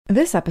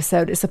This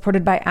episode is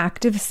supported by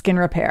Active Skin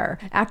Repair.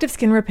 Active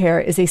Skin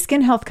Repair is a skin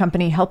health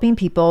company helping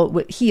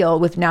people heal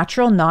with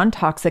natural,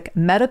 non-toxic,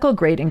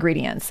 medical-grade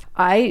ingredients.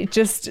 I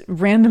just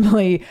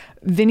randomly,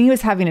 Vinny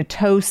was having a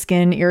toe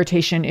skin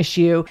irritation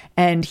issue,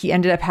 and he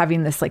ended up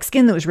having this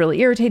skin that was really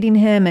irritating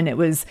him, and it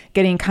was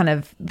getting kind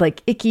of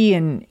icky,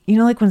 and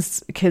when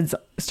kids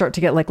start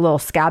to get little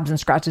scabs and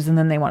scratches and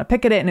then they want to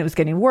pick at it, and it was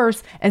getting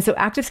worse. And so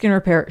Active Skin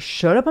Repair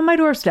showed up on my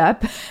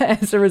doorstep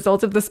as a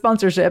result of the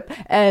sponsorship,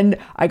 and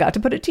I got to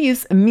put it to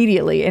use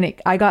immediately. And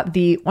I got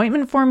the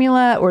ointment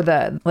formula, or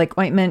the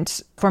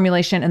ointment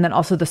formulation, and then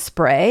also the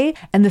spray,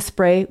 and the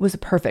spray was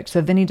perfect.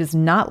 So Vinny does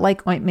not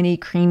like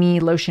ointmenty, creamy,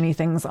 lotiony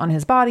things on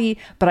his body,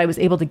 but I was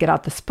able to get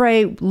out the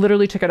spray,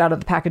 literally took it out of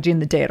the packaging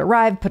the day it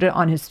arrived, put it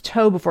on his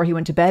toe before he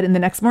went to bed, and the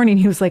next morning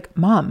he was like,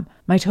 "Mom,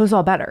 my toe's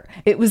all better."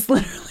 It was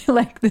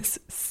literally this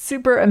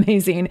super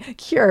amazing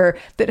cure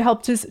that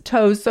helped his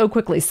toes so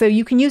quickly. So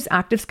you can use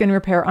Active Skin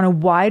Repair on a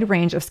wide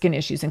range of skin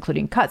issues,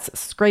 including cuts,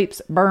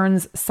 scrapes,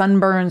 burns,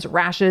 sunburns,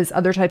 rashes,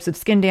 other types of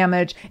skin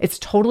damage. It's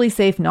totally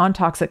safe,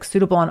 non-toxic,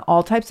 suitable on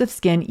all types of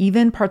skin,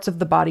 even parts of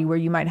the body where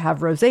you might have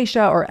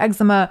rosacea or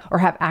eczema or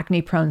have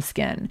acne-prone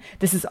skin.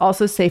 This is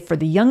also safe for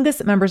the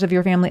youngest members of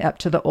your family up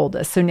to the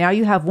oldest. So now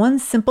you have one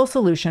simple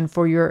solution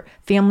for your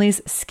family's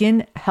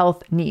skin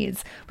health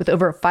needs. With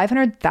over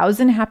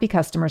 500,000 happy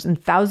customers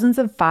and thousands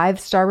of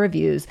 5-star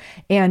reviews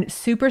and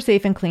super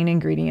safe and clean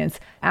ingredients,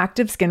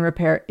 Active Skin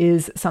Repair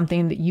is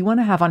something that you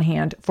want to have on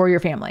hand for your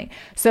family.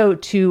 So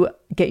to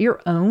get your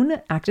own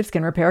Active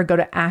Skin Repair, go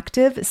to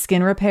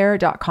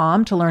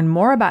activeskinrepair.com to learn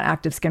more about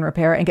Active Skin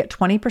Repair and get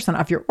 20%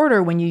 off your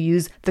order when you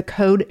use the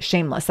code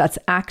SHAMELESS. That's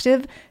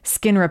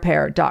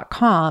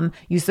activeskinrepair.com.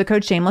 Use the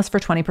code SHAMELESS for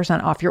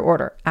 20% off your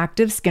order.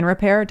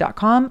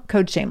 activeskinrepair.com,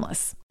 code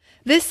SHAMELESS.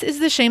 This is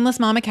the Shameless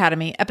Mom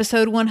Academy,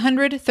 episode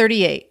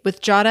 138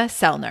 with Jadah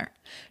Sellner.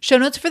 Show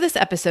notes for this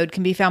episode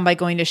can be found by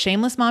going to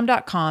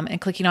shamelessmom.com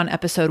and clicking on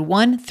episode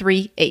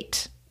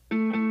 138.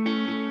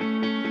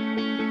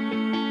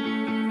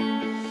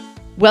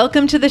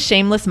 Welcome to the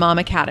Shameless Mom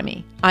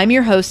Academy. I'm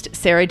your host,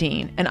 Sarah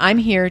Dean, and I'm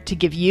here to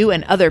give you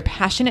and other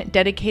passionate,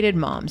 dedicated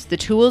moms the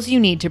tools you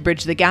need to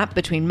bridge the gap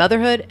between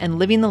motherhood and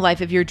living the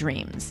life of your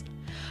dreams.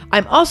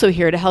 I'm also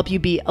here to help you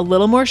be a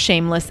little more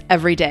shameless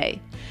every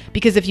day.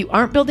 Because if you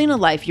aren't building a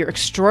life you're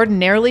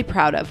extraordinarily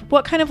proud of,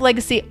 what kind of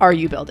legacy are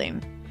you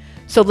building?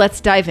 So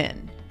let's dive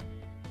in.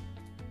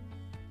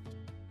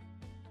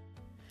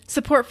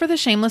 Support for the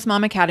Shameless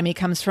Mom Academy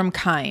comes from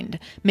Kind,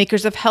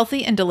 makers of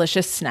healthy and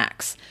delicious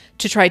snacks.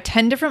 To try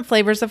 10 different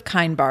flavors of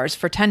Kind bars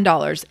for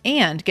 $10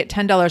 and get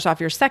 $10 off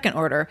your second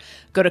order,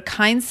 go to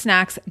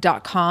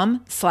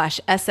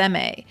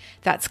kindsnacks.com/SMA.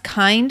 That's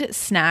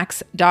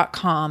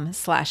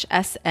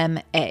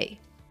kindsnacks.com/SMA.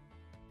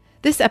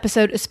 This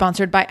episode is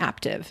sponsored by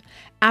Aptiv.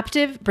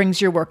 Aptiv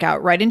brings your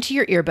workout right into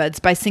your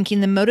earbuds by syncing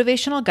the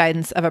motivational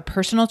guidance of a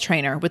personal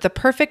trainer with the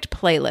perfect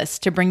playlist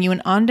to bring you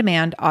an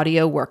on-demand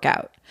audio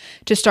workout.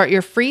 To start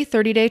your free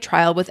 30-day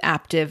trial with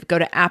Aptiv, go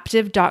to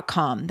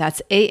aptiv.com,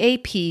 that's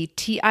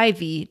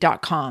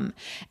AAPTIV.com,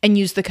 and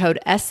use the code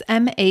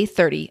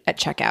SMA30 at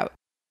checkout.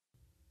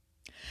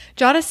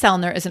 Jadah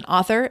Sellner is an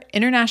author,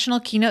 international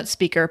keynote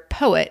speaker,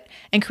 poet,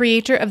 and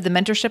creator of the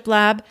Mentorship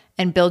Lab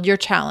and Build Your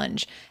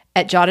Challenge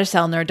at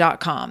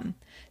jadahtsellner.com.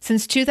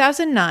 Since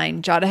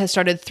 2009, Jadah has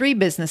started 3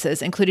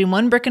 businesses, including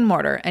 1 brick and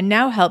mortar, and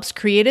now helps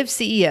creative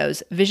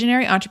CEOs,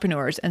 visionary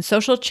entrepreneurs, and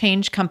social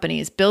change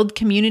companies build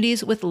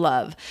communities with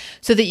love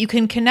so that you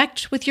can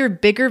connect with your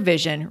bigger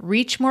vision,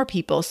 reach more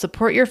people,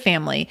 support your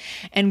family,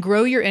 and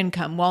grow your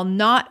income while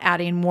not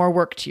adding more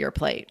work to your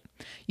plate.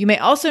 You may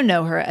also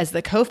know her as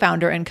the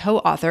co-founder and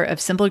co-author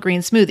of Simple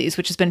Green Smoothies,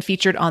 which has been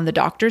featured on The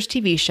Doctor's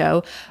TV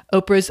show,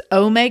 Oprah's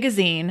O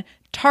Magazine,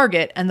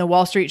 Target, and The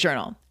Wall Street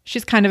Journal.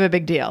 She's kind of a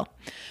big deal.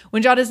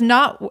 When Jadah's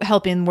not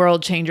helping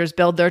world changers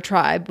build their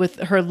tribe with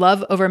her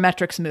love over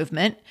metrics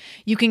movement,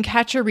 you can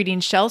catch her reading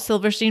Shel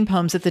Silverstein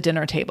poems at the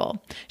dinner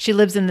table. She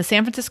lives in the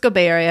San Francisco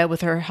Bay Area with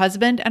her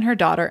husband and her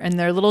daughter and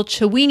their little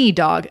Chiweenie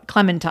dog,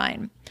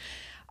 Clementine.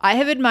 I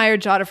have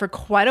admired Jadah for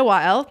quite a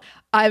while.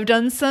 I've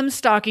done some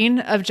stalking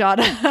of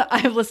Jadah.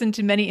 I've listened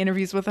to many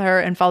interviews with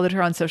her and followed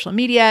her on social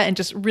media and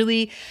just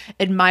really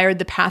admired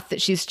the path that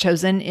she's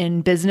chosen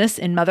in business,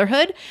 in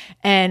motherhood.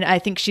 And I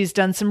think she's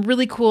done some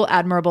really cool,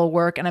 admirable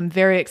work. And I'm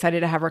very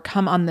excited to have her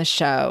come on the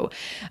show.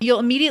 You'll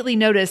immediately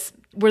notice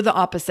we're the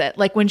opposite.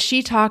 When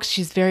she talks,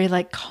 she's very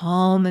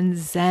calm and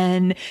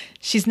zen.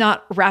 She's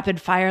not rapid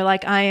fire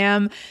like I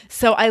am.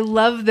 So I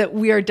love that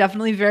we are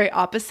definitely very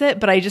opposite,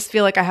 but I just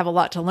feel like I have a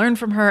lot to learn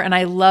from her. And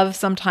I love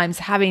sometimes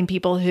having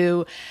people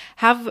who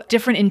have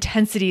different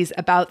intensities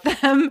about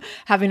them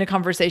having a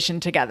conversation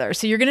together.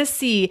 So you're going to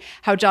see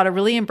how Jadah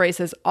really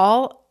embraces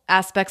all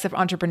aspects of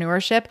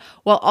entrepreneurship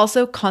while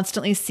also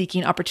constantly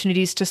seeking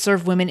opportunities to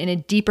serve women in a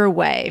deeper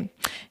way.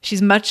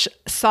 She's much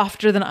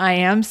softer than I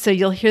am, so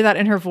you'll hear that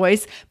in her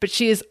voice, but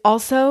she is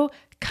also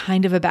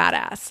kind of a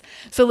badass.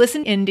 So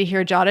listen in to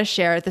hear Jadah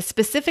share the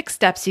specific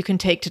steps you can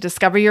take to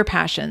discover your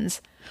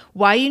passions,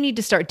 why you need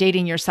to start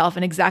dating yourself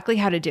and exactly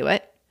how to do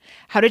it,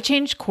 how to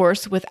change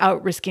course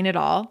without risking it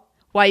all,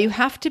 why you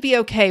have to be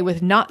okay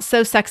with not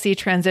so sexy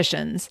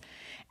transitions,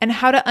 and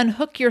how to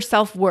unhook your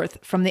self-worth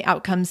from the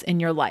outcomes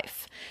in your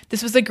life.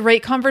 This was a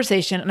great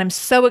conversation, and I'm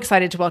so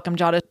excited to welcome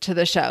Jadah to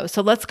the show.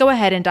 So let's go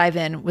ahead and dive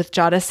in with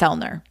Jadah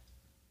Sellner.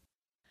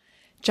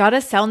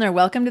 Jadah Sellner,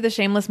 welcome to the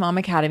Shameless Mom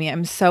Academy.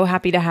 I'm so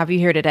happy to have you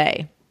here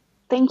today.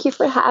 Thank you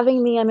for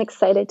having me. I'm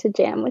excited to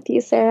jam with you,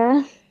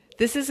 Sarah.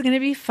 This is going to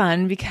be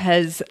fun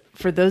because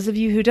for those of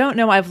you who don't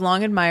know, I've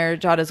long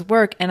admired Jadah's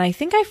work. And I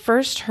think I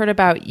first heard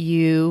about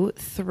you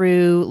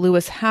through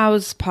Lewis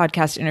Howes'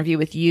 podcast interview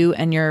with you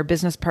and your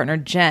business partner,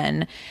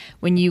 Jen,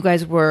 when you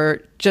guys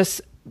were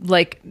just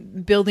like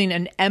building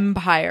an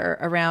empire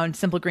around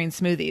Simple Green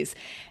smoothies.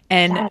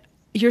 And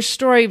your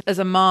story as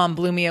a mom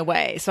blew me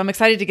away. So I'm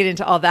excited to get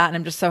into all that. And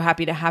I'm just so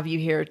happy to have you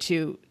here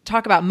to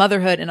talk about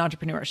motherhood and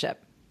entrepreneurship.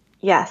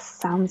 Yes,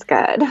 sounds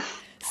good.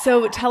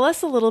 So tell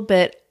us a little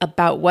bit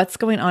about what's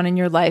going on in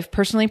your life,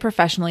 personally,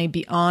 professionally,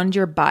 beyond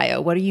your bio.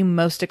 What are you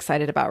most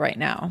excited about right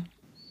now?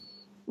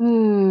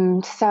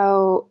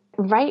 So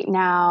right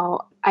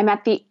now, I'm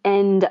at the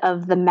end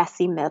of the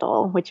messy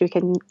middle, which we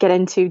can get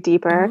into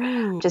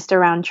deeper, just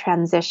around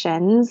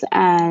transitions.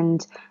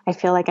 And I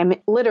feel like I'm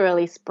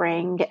literally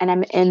spring, and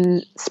I'm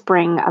in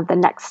spring of the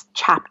next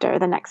chapter,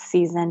 the next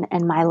season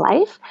in my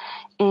life,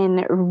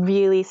 and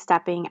really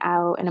stepping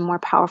out in a more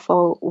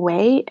powerful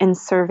way and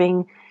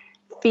serving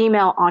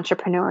female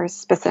entrepreneurs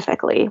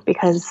specifically,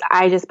 because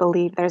I just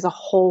believe there's a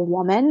whole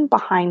woman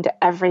behind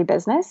every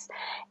business,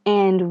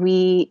 and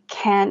we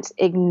can't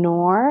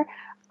ignore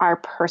our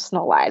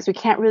personal lives. We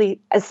can't really,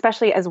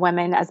 especially as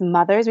women, as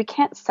mothers, we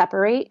can't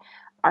separate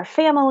our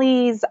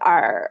families,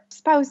 our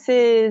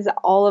spouses,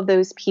 all of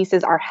those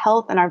pieces, our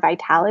health and our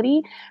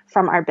vitality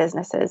from our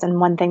businesses. And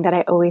one thing that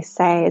I always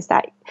say is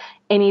that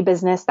any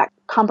business that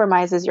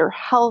compromises your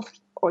health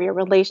or your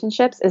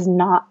relationships is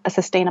not a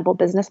sustainable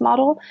business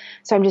model.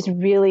 So I'm just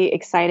really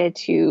excited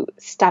to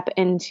step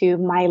into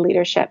my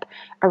leadership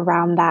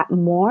around that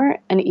more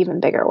in an even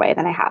bigger way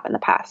than I have in the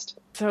past.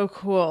 So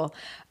cool.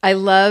 I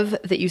love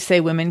that you say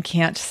women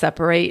can't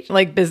separate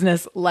like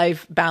business,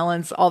 life,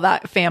 balance, all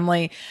that,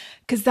 family,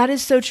 because that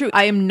is so true.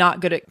 I am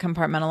not good at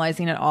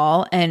compartmentalizing at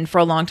all. And for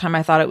a long time,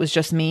 I thought it was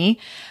just me.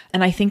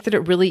 And I think that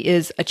it really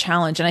is a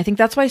challenge. And I think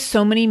that's why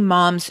so many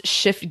moms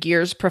shift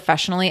gears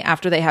professionally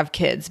after they have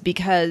kids,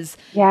 because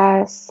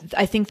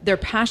I think their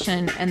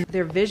passion and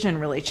their vision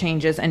really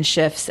changes and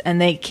shifts, and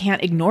they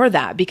can't ignore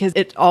that because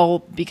it all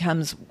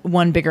becomes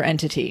one bigger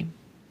entity.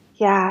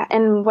 Yeah.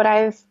 And what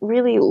I've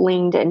really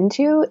leaned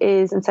into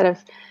is, instead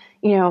of,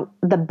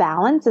 the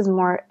balance, is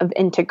more of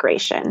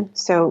integration.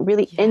 So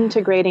really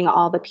integrating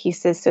all the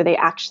pieces so they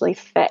actually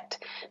fit.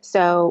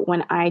 So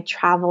when I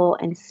travel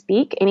and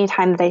speak,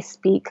 anytime that I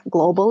speak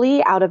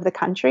globally out of the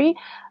country,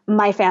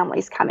 my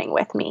family's coming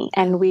with me,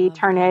 and we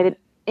turn it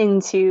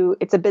into,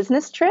 it's a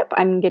business trip.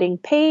 I'm getting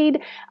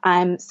paid.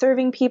 I'm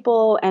serving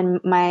people,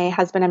 and my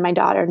husband and my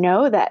daughter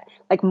know that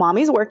like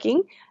mommy's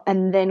working,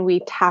 and then we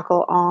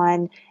tackle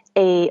on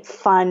a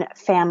fun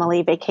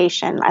family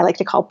vacation. I like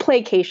to call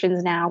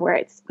playcations now, where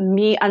it's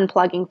me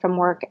unplugging from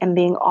work and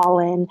being all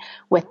in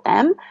with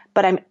them,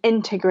 but I'm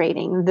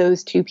integrating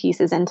those two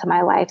pieces into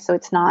my life. So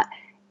it's not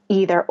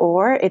either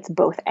or, it's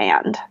both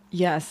and.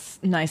 Yes.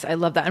 Nice. I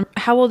love that. And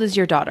how old is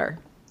your daughter?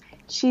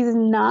 She's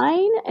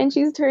 9 and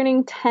she's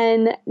turning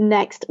 10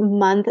 next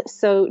month.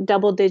 So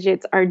double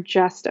digits are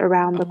just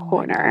around the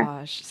corner. Oh my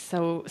gosh.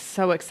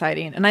 So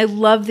exciting. And I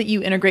love that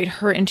you integrate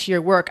her into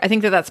your work. I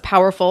think that that's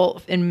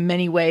powerful in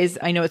many ways.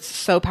 I know it's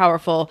so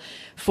powerful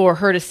for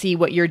her to see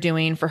what you're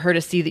doing, for her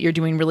to see that you're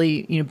doing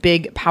really,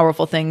 big,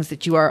 powerful things,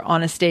 that you are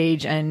on a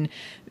stage and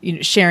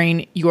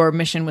sharing your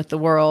mission with the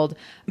world.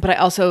 But I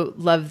also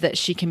love that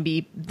she can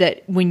be,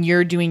 that when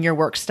you're doing your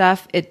work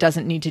stuff, it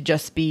doesn't need to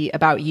just be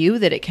about you,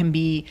 that it can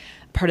be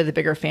part of the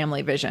bigger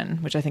family vision,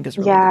 which I think is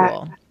really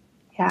cool.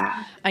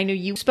 Yeah. I know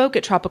you spoke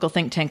at Tropical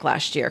Think Tank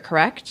last year,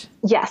 correct?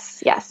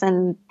 Yes,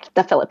 in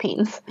the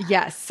Philippines.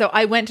 Yes. So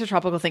I went to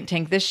Tropical Think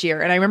Tank this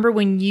year. And I remember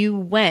when you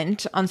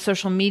went on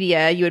social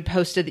media, you had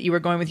posted that you were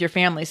going with your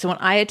family. So when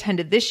I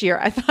attended this year,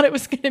 I thought it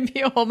was going to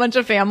be a whole bunch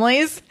of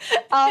families.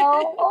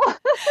 Oh.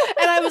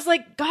 And I was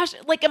like, gosh,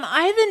 like, am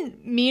I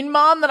the mean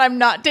mom that I'm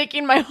not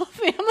taking my whole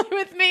family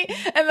with me?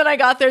 And then I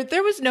got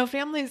there was no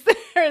families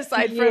there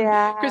aside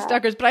from Chris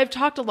Duckers. But I've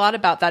talked a lot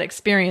about that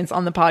experience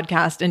on the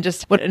podcast, and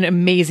just what an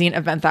amazing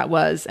event that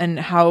was, and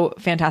how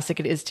fantastic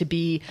it is to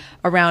be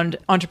around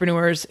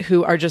entrepreneurs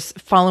who are just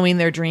following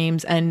their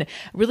dreams and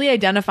really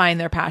identifying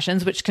their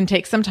passions, which can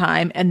take some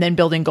time, and then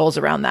building goals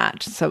around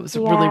that. So it was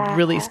a really,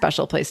 really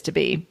special place to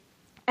be.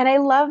 And I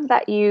love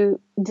that you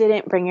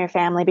didn't bring your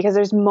family, because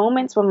there's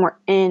moments when we're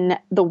in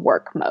the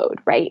work mode,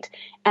 right?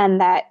 And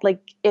that,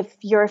 like, if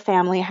your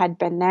family had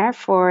been there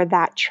for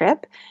that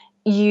trip,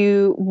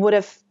 you would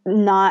have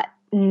not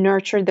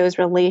nurtured those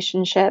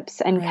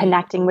relationships and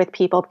connecting with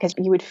people, because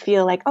you would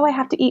feel like, oh, I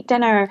have to eat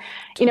dinner,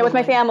 with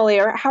my family,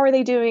 or how are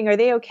they doing? Are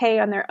they okay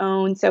on their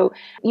own? So,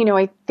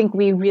 I think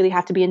we really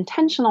have to be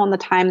intentional in the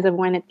times of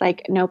when it's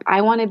like, nope,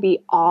 I want to be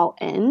all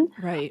in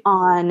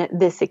on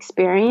this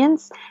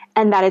experience,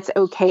 and that it's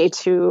okay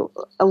to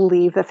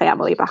leave the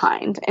family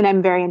behind. And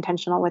I'm very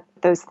intentional with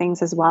those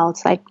things as well.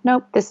 It's like,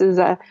 nope, this is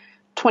a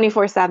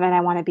 24/7. I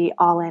want to be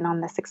all in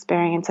on this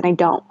experience, and I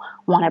don't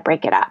want to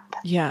break it up.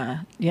 Yeah.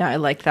 Yeah. I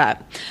like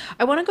that.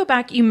 I want to go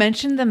back. You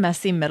mentioned the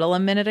messy middle a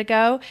minute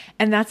ago,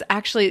 and that's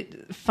actually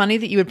funny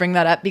that you would bring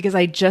that up, because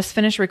I just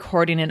finished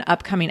recording an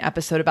upcoming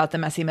episode about the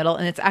messy middle.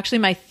 And it's actually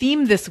my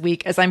theme this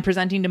week as I'm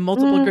presenting to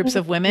multiple groups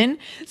of women.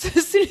 So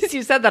as soon as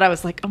you said that, I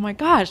was like, oh my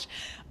gosh,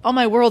 all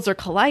my worlds are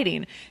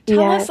colliding.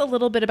 Tell us a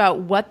little bit about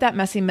what that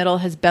messy middle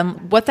has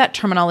been, what that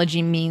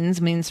terminology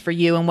means for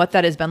you, and what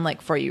that has been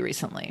like for you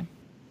recently.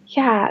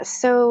 Yeah,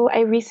 so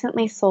I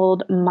recently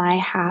sold my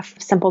half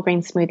Simple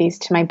Green Smoothies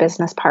to my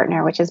business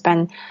partner, which has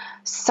been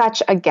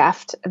such a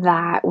gift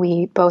that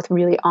we both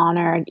really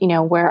honored,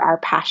 where our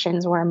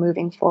passions were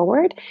moving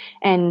forward.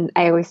 And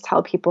I always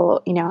tell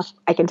people,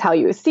 I can tell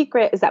you a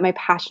secret is that my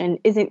passion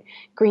isn't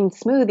green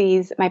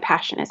smoothies. My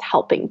passion is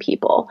helping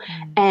people.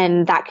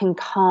 And that can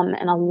come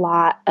in a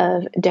lot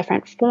of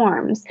different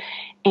forms.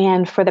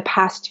 And for the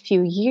past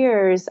few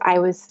years, I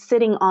was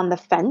sitting on the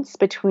fence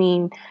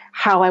between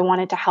how I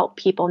wanted to help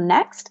people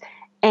next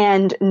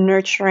and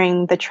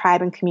nurturing the tribe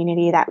and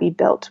community that we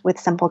built with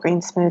Simple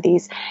Green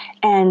Smoothies.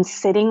 And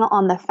sitting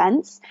on the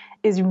fence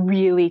is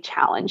really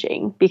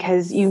challenging,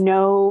 because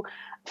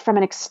from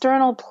an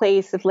external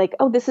place of like,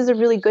 oh, this is a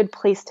really good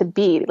place to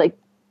be. Like,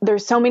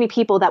 there's so many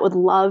people that would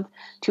love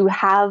to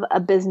have a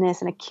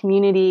business and a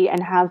community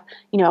and have,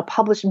 a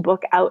published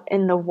book out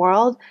in the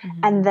world.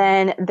 And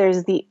then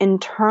there's the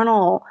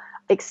internal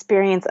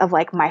experience of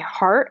like, my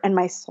heart and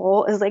my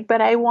soul is like,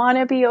 but I want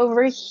to be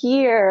over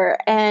here.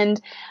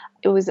 And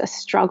it was a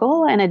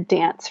struggle and a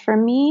dance for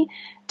me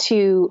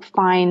to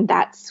find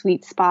that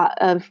sweet spot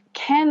of,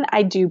 can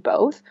I do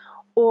both?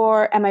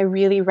 Or am I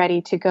really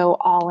ready to go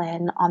all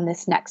in on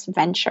this next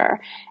venture?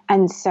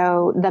 And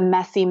so the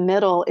messy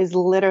middle is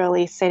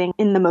literally sitting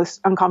in the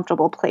most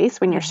uncomfortable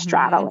place when you're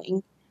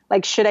straddling.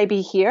 Like, should I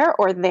be here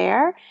or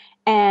there?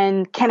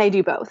 And can I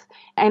do both?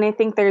 And I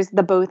think there's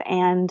the both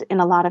and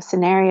in a lot of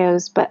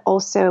scenarios, but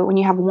also when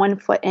you have one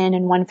foot in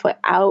and one foot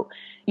out,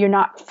 you're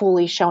not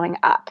fully showing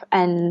up.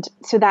 And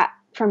so that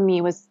for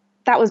me was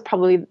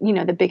probably,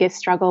 the biggest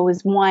struggle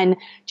was, one,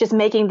 just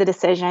making the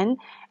decision.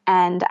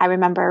 And I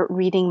remember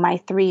reading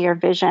my 3-year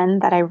vision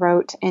that I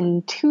wrote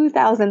in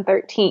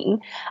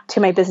 2013 to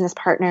my business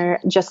partner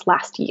just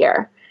last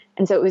year.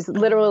 And so it was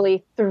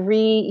literally 3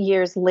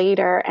 years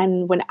later.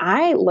 And when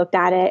I looked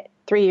at it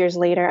 3 years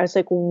later, I was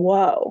like,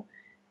 whoa,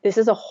 this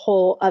is a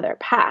whole other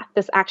path.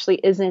 This actually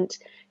isn't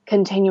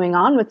continuing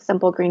on with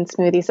Simple Green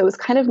Smoothie. So it was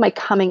kind of my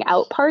coming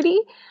out party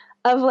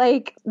of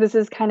like, this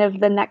is kind of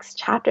the next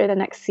chapter, the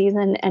next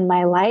season in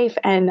my life.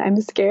 And I'm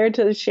scared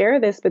to share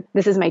this, but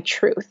this is my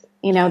truth.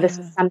 This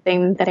is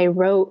something that I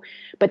wrote,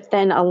 but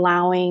then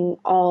allowing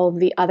all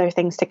the other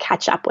things to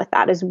catch up with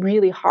that is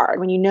really hard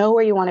when you know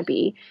where you want to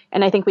be.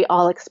 And I think we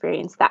all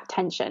experience that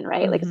tension,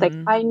 right? Like, it's like,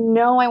 I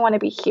know I want to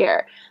be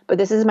here, but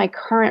this is my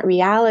current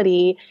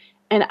reality.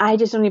 And I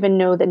just don't even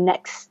know the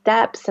next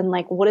steps and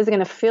like, what is it going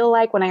to feel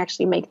like when I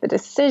actually make the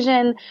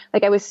decision?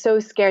 Like, I was so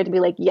scared to be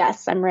like,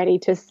 yes, I'm ready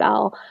to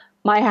sell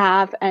my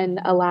half and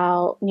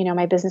allow,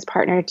 my business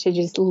partner to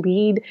just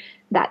lead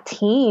that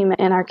team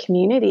in our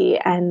community,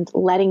 and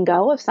letting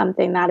go of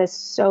something that is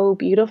so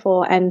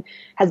beautiful and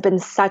has been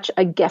such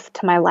a gift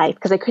to my life,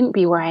 because I couldn't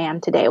be where I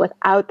am today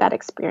without that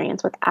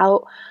experience,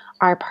 without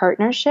our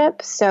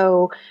partnership.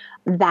 So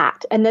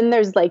that, and then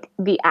there's like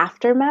the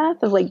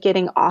aftermath of like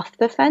getting off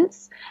the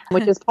fence,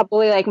 which is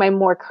probably like my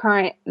more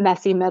current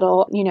messy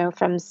middle,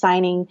 from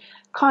signing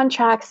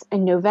contracts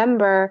in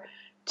November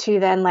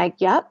to then like,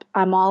 yep,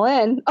 I'm all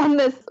in on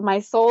this. My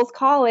soul's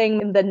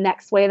calling, the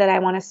next way that I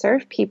want to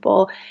serve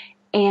people.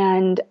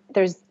 And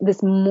there's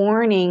this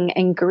mourning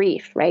and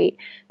grief, right?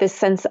 This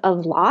sense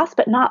of loss,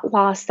 but not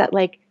loss that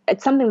like,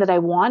 it's something that I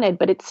wanted,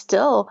 but it's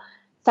still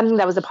something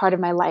that was a part of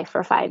my life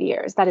for 5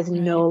 years that is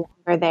no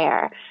longer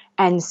there.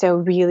 And so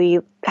really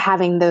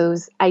having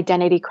those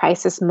identity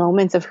crisis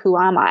moments of, who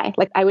am I?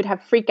 Like, I would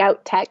have freak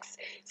out texts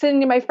sending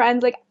to my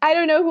friends, like, I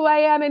don't know who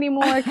I am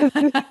anymore,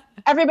 because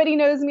everybody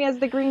knows me as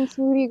the green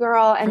smoothie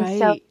girl. And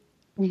so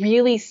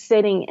really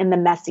sitting in the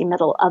messy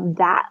middle of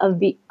that, of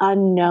the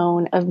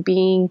unknown, of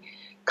being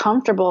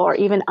comfortable or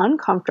even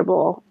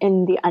uncomfortable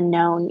in the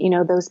unknown.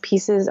 Those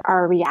pieces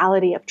are a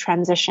reality of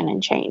transition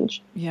and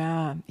change.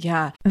 Yeah.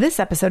 Yeah. This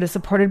episode is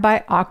supported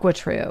by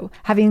AquaTrue.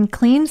 Having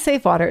clean,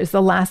 safe water is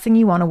the last thing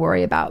you want to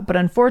worry about. But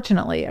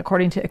unfortunately,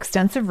 according to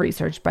extensive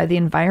research by the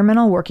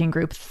Environmental Working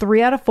Group,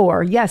 3 out of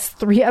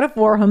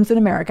 4 homes in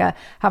America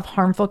have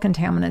harmful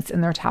contaminants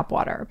in their tap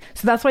water.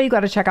 So that's why you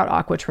got to check out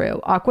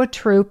AquaTrue.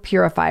 AquaTrue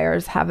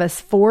purifiers have a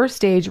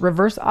 4-stage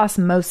reverse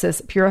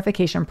osmosis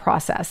purification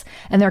process,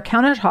 and their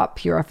countertop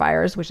purifiers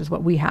purifiers, which is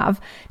what we have,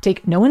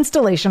 take no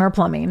installation or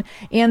plumbing,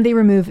 and they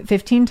remove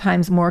 15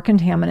 times more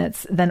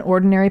contaminants than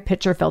ordinary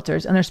pitcher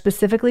filters. And they're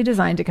specifically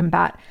designed to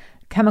combat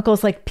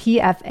chemicals like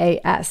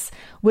PFAS,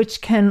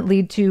 which can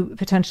lead to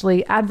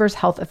potentially adverse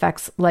health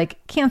effects like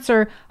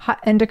cancer,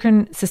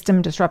 endocrine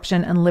system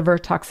disruption, and liver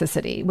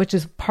toxicity, which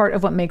is part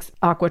of what makes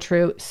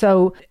AquaTrue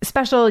so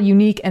special,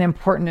 unique, and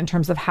important in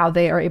terms of how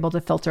they are able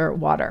to filter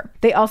water.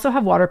 They also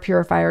have water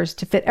purifiers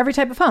to fit every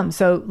type of home.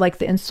 So like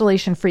the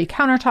installation-free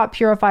countertop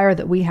purifier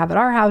that we have at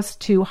our house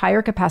to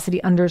higher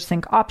capacity under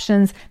sink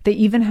options. They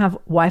even have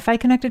Wi-Fi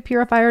connected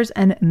purifiers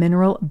and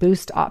mineral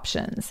boost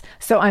options.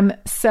 So I'm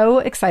so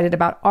excited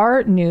about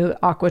our new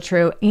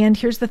AquaTrue. And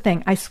here's the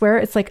thing. I swear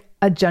it's like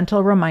a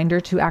gentle reminder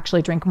to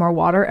actually drink more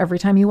water every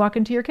time you walk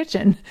into your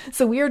kitchen.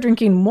 So we are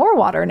drinking more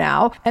water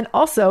now and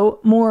also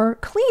more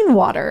clean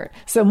water.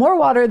 So more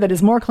water that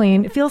is more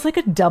clean. It feels like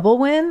a double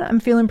win. I'm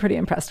feeling pretty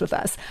impressed with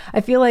us. I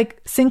feel like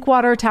sink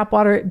water, tap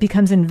water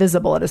becomes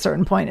invisible at a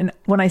certain point. And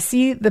when I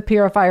see the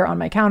purifier on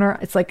my counter,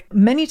 it's like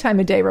many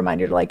times a day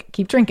reminder to like,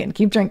 keep drinking,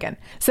 keep drinking.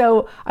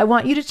 So I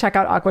want you to check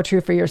out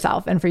AquaTrue for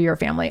yourself and for your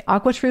family.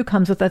 AquaTrue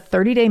comes with a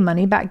 30-day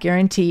money-back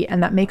guarantee,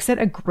 and that makes it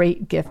a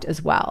great gift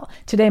as well.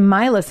 Today,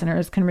 my listeners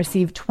can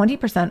receive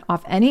 20%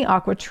 off any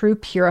AquaTrue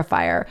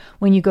purifier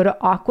when you go to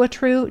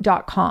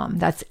aquatrue.com.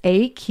 That's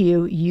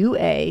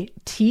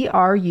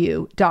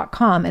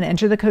AQUATRU.com and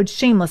enter the code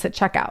shameless at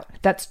checkout.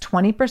 That's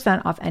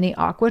 20% off any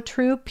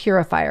AquaTrue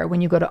purifier when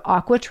you go to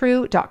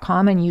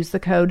aquatrue.com and use the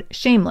code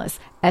shameless,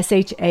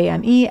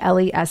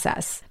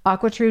 SHAMELESS.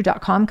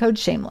 aquatrue.com code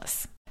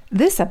shameless.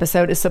 This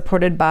episode is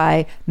supported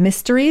by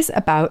Mysteries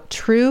About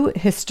True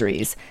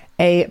Histories,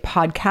 a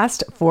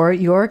podcast for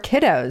your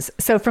kiddos.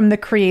 So from the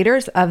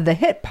creators of the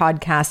hit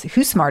podcast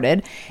Who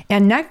Smarted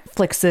and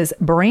Netflix's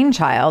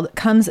Brainchild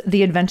comes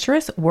the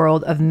adventurous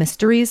world of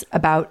Mysteries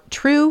About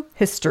True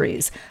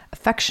Histories,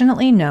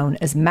 affectionately known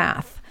as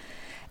math.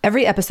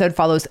 Every episode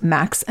follows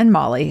Max and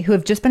Molly, who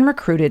have just been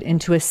recruited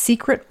into a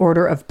secret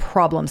order of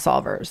problem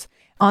solvers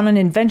on an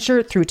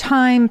adventure through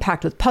time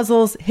packed with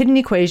puzzles, hidden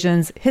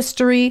equations,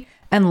 history,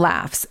 and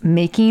laughs,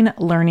 making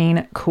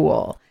learning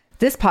cool.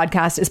 This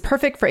podcast is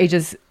perfect for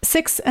ages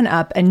 6 and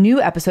up, and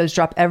new episodes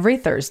drop every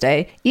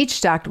Thursday, each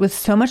stacked with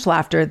so much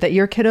laughter that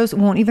your kiddos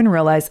won't even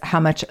realize how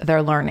much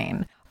they're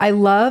learning. I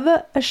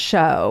love a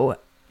show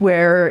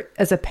where,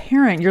 as a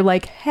parent, you're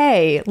like,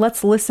 hey,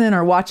 let's listen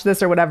or watch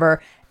this or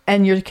whatever,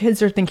 and your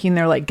kids are thinking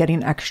they're like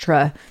getting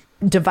extra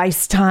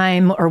device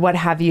time or what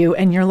have you,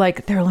 and you're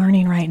like, they're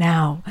learning right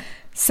now.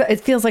 So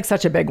it feels like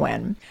such a big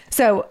win.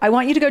 So I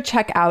want you to go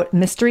check out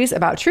Mysteries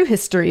About True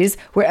Histories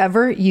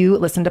wherever you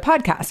listen to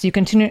podcasts. You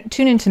can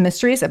tune into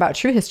Mysteries About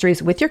True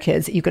Histories with your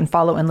kids. You can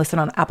follow and listen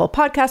on Apple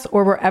Podcasts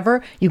or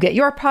wherever you get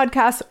your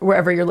podcasts,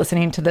 wherever you're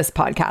listening to this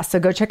podcast. So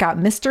go check out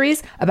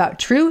Mysteries About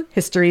True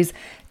Histories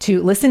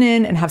to listen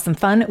in and have some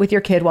fun with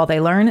your kid while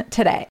they learn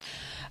today.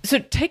 So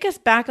take us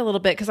back a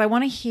little bit, because I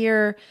want to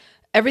hear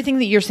everything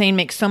that you're saying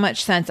makes so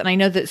much sense. And I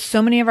know that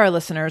so many of our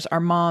listeners are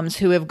moms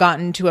who have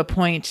gotten to a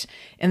point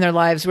in their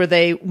lives where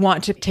they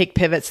want to take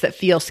pivots that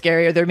feel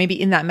scary, or they're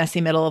maybe in that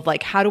messy middle of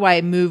like, how do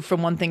I move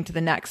from one thing to the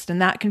next?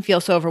 And that can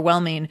feel so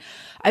overwhelming.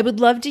 I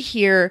would love to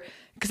hear,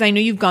 because I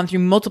know you've gone through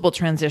multiple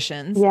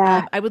transitions.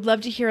 Yeah. I would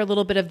love to hear a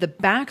little bit of the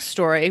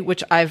backstory,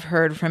 which I've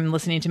heard from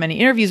listening to many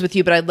interviews with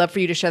you, but I'd love for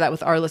you to share that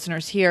with our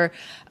listeners here,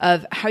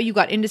 of how you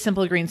got into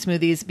Simple Green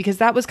Smoothies, because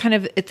that was kind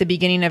of at the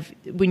beginning of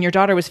when your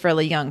daughter was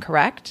fairly young,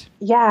 correct?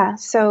 Yeah.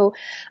 So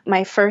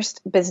my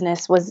first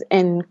business was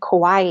in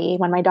Kauai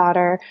when my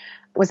daughter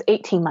was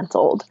 18 months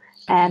old.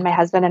 And my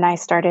husband and I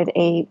started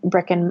a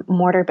brick and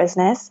mortar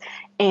business,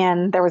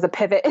 and there was a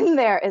pivot in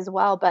there as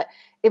well. But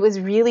it was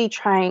really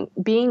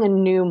being a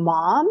new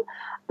mom,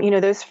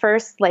 those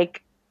first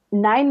like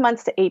 9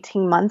 months to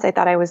 18 months, I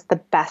thought I was the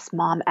best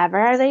mom ever.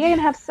 I was like, I can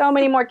have so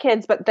many more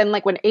kids. But then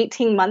like when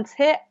 18 months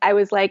hit, I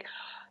was like,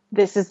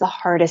 this is the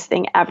hardest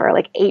thing ever.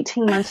 Like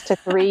 18 months to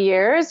 3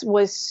 years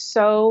was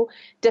so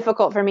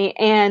difficult for me.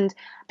 And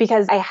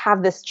because I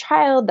have this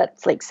child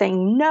that's like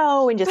saying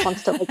no and just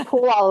wants to like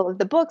pull all of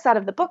the books out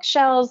of the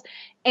bookshelves.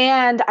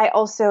 And I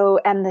also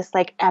am this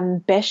like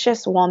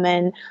ambitious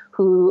woman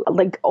who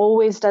like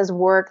always does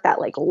work that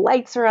like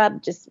lights her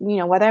up, just,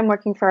 whether I'm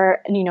working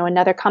for,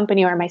 another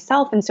company or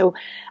myself. And so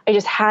I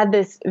just had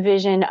this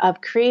vision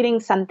of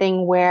creating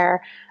something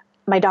where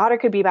my daughter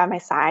could be by my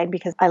side,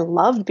 because I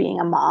loved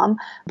being a mom,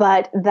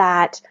 but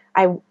that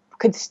I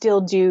could still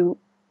do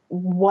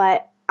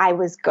what I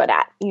was good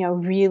at,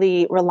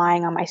 really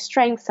relying on my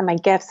strengths and my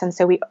gifts. And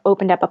so we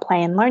opened up a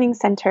play and learning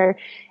center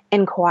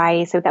in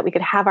Kauai so that we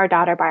could have our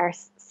daughter by our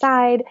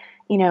side.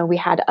 We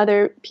had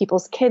other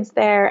people's kids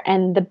there,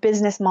 and the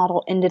business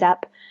model ended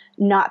up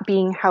not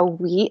being how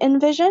we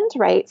envisioned,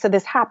 right? So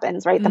this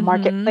happens, right? The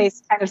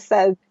marketplace kind of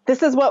says,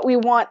 this is what we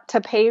want to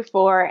pay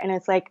for. And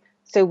it's like,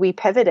 so we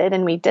pivoted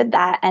and we did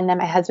that. And then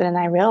my husband and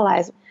I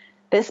realized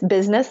this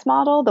business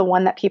model, the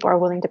one that people are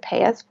willing to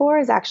pay us for,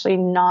 is actually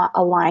not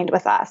aligned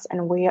with us.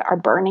 And we are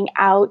burning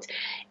out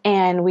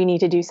and we need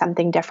to do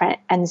something different.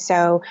 And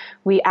so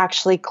we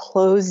actually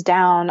closed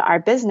down our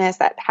business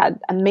that had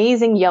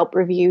amazing Yelp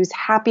reviews,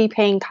 happy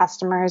paying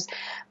customers,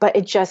 but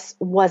it just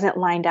wasn't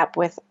lined up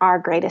with our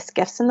greatest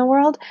gifts in the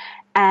world.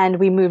 And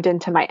we moved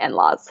into my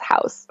in-laws'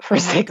 house for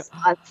 6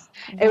 months.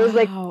 It was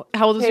like, how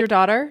old was your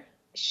daughter?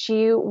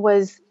 She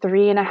was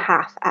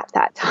 3.5 at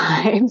that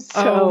time.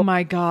 So, oh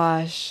my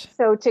gosh.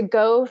 So to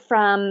go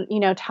from,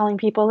 telling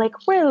people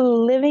like, we're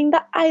living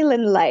the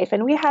island life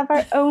and we have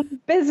our own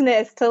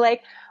business, to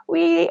like,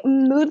 we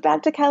moved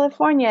back to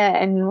California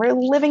and we're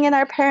living in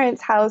our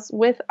parents' house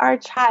with our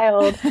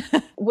child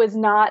was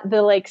not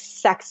the like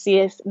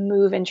sexiest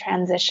move and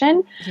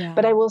transition. Yeah.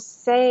 But I will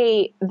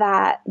say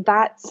that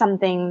that's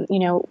something,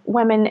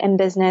 women in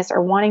business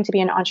or wanting to be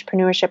in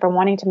entrepreneurship or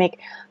wanting to make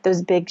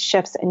those big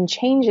shifts and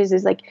changes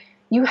is like,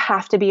 you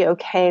have to be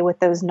okay with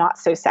those not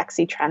so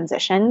sexy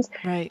transitions.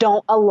 Right.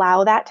 Don't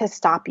allow that to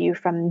stop you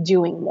from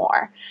doing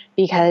more.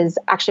 Because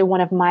actually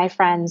one of my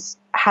friends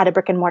had a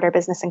brick and mortar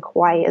business in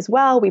Kauai as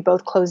well. We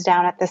both closed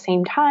down at the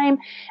same time.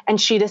 And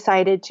she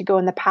decided to go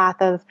in the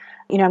path of,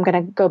 I'm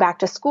going to go back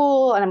to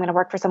school and I'm going to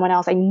work for someone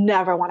else. I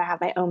never want to have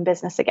my own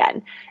business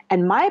again.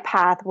 And my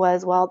path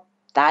was, well,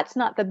 that's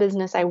not the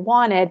business I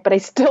wanted, but I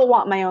still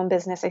want my own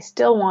business. I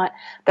still want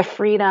the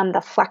freedom, the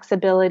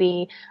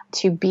flexibility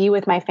to be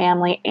with my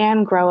family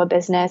and grow a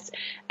business.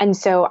 And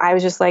so I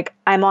was just like,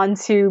 I'm on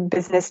to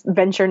business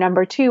venture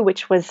number 2,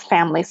 which was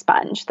Family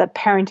Sponge, the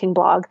parenting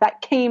blog that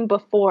came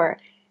before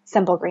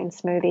Simple Green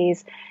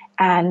Smoothies.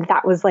 And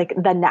that was like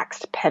the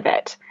next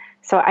pivot.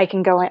 So I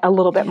can go a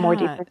little bit more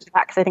deeper into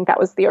that because I think that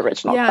was the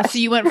original. Yeah. question. So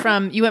you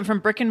went from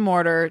brick and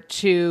mortar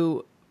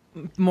to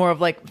more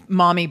of like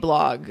mommy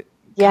blog.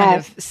 Kind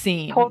of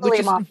scene, totally, which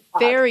is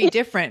very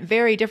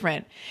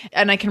different.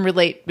 And I can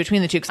relate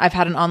between the two. 'Cause I've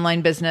had an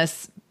online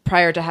business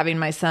prior to having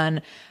my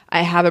son.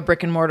 I have a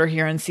brick and mortar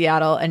here in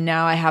Seattle, and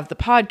now I have the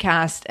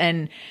podcast,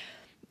 and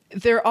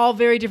they're all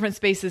very different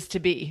spaces to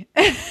be.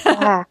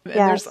 Yeah,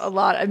 There's a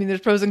lot. I mean,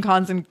 there's pros and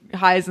cons and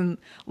highs and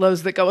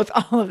lows that go with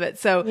all of it.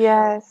 So,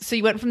 So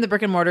you went from the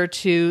brick and mortar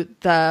to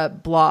the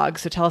blog.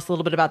 So tell us a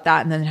little bit about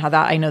that, and then how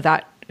that, I know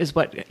that is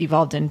what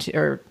evolved into,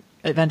 or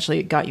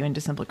eventually got you into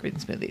Simple Green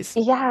Smoothies.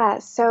 Yeah.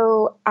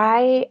 So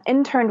I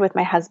interned with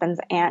my husband's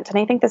aunt. And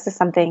I think this is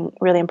something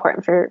really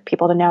important for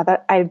people to know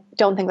that I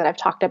don't think that I've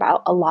talked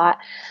about a lot,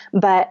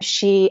 but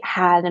she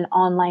had an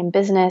online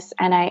business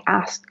and I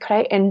asked, could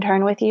I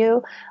intern with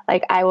you?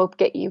 Like, I will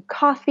get you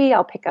coffee,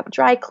 I'll pick up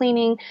dry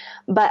cleaning,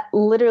 but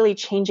literally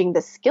changing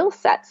the skill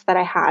sets that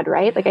I had,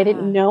 right? Like I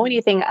didn't know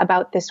anything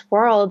about this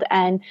world.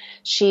 And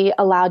she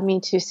allowed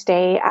me to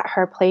stay at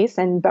her place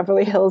in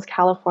Beverly Hills,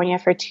 California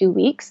for 2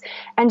 weeks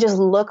and just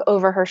look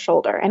over her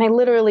shoulder. And I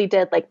literally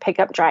did like pick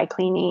up dry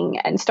cleaning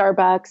and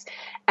Starbucks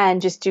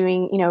and just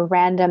doing,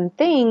 random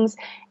things.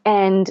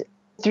 And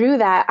through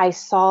that, I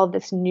saw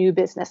this new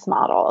business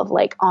model of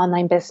like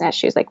online business.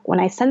 She was like, when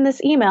I send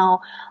this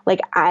email, like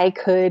I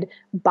could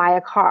buy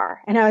a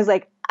car. And I was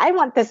like, I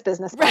want this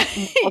business.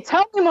 Right. Well,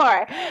 tell me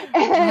more.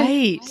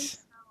 Right.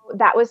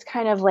 That was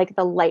kind of like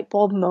the light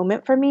bulb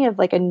moment for me of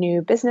like a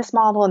new business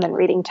model, and then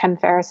reading Tim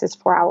Ferriss's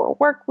 4-Hour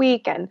Work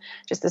Week and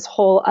just this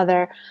whole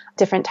other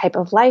different type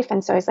of life.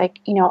 And so I was like,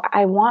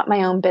 I want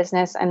my own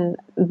business, and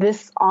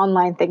this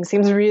online thing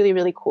seems really,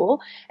 really cool.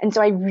 And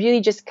so I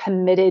really just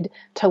committed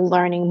to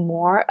learning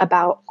more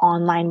about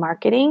online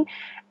marketing.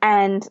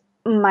 And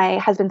my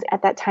husband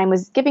at that time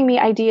was giving me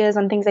ideas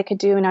on things I could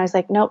do. And I was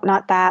like, nope,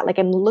 not that. Like,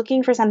 I'm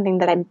looking for something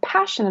that I'm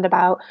passionate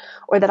about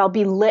or that I'll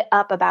be lit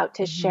up about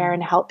to share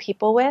and help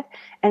people with.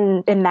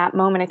 And in that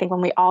moment, I think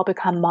when we all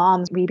become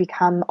moms, we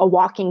become a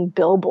walking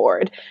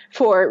billboard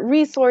for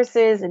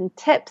resources and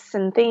tips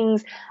and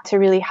things to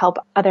really help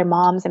other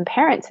moms and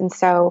parents. And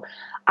so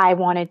I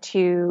wanted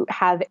to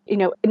have,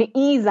 an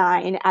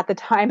e-zine at the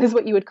time is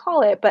what you would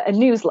call it, but a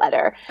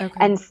newsletter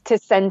and to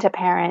send to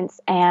parents.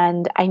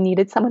 And I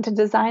needed someone to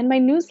design my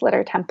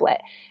newsletter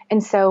template.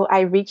 And so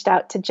I reached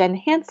out to Jen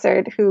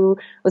Hansard, who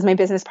was my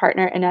business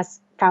partner in us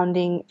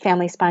founding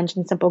Family Sponge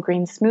and Simple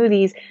Green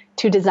Smoothies,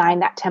 to design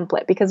that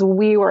template because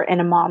we were in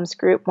a mom's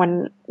group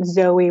when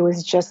Zoe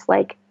was just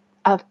like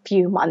a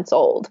few months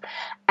old.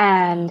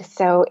 And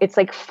so it's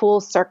like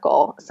full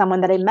circle.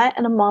 Someone that I met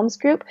in a mom's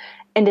group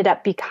ended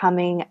up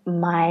becoming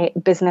my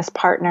business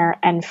partner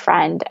and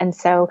friend. And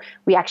so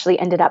we actually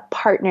ended up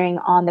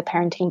partnering on the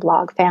parenting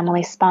blog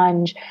Family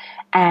Sponge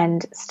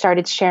and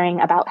started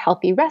sharing about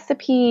healthy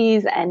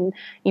recipes and,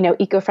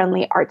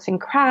 eco-friendly arts and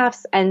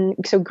crafts. And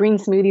so Green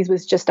Smoothies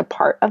was just a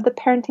part of the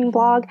parenting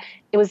blog.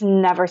 It was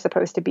never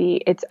supposed to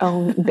be its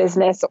own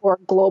business or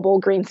global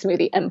green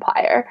smoothie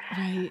empire.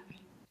 Right.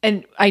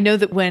 And I know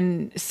that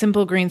when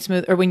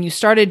you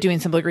started doing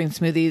Simple Green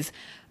Smoothies,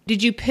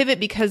 did you pivot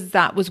because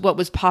that was what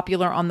was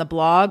popular on the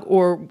blog,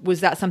 or was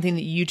that something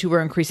that you two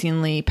were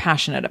increasingly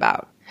passionate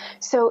about?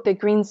 So the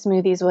Green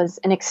Smoothies was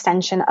an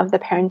extension of the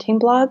parenting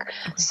blog.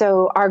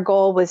 So our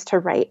goal was to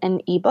write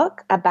an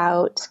ebook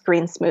about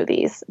green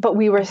smoothies, but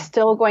we were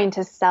still going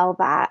to sell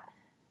that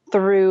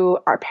through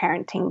our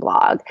parenting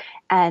blog.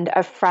 And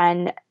a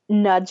friend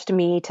nudged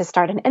me to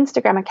start an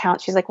Instagram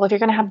account. She's like, well, if you're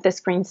going to have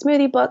this green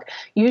smoothie book,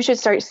 you should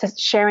start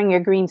sharing your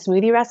green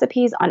smoothie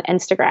recipes on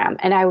Instagram.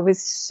 And I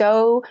was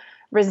so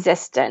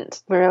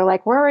resistant. We were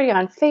like, we're already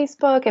on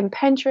Facebook and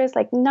Pinterest,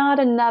 like not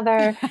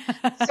another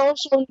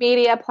social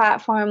media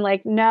platform,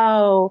 like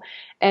no.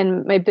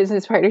 And my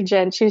business partner,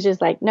 Jen, she was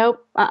just like,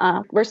 nope,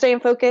 we're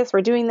staying focused.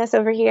 We're doing this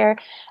over here.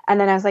 And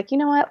then I was like, you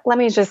know what? Let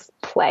me just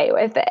play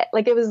with it.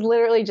 Like it was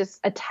literally just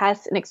a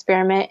test, an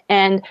experiment,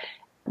 and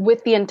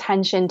with the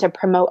intention to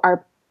promote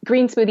our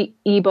green smoothie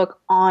ebook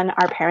on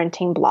our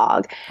parenting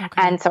blog. Okay.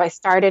 And so I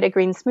started a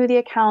green smoothie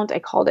account. I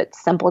called it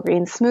Simple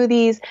Green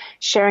Smoothies,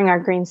 sharing our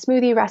green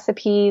smoothie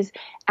recipes.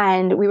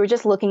 And we were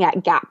just looking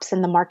at gaps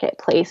in the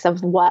marketplace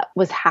of what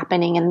was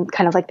happening in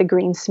kind of like the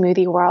green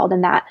smoothie world.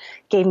 And that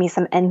gave me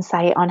some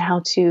insight on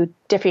how to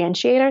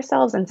differentiate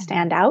ourselves and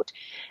stand out.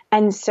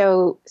 And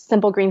so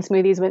Simple Green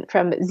Smoothies went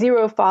from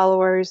 0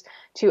 followers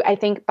to, I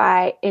think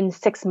in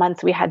 6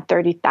 months, we had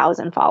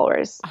 30,000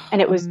 followers.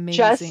 And it was amazing.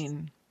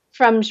 Just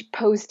from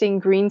posting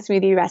green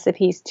smoothie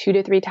recipes 2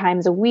 to 3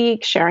 times a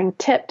week, sharing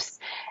tips,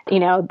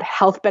 the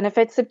health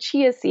benefits of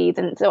chia seeds.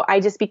 And so I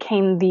just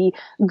became the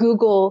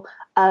Google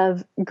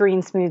of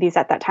green smoothies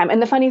at that time.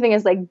 And the funny thing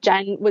is, like,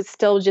 Jen was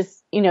still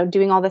just,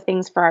 doing all the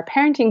things for our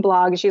parenting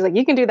blog. She's like,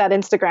 you can do that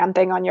Instagram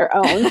thing on your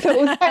own. So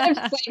it was kind of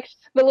just like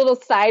the little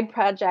side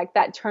project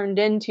that turned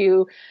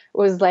into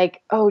was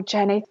like, oh,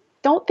 Jen, I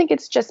don't think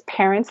it's just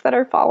parents that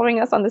are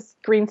following us on this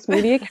green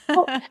smoothie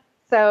account.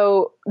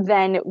 So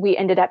then we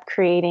ended up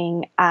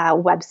creating a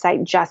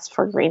website just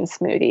for green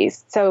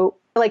smoothies. So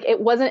like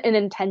it wasn't an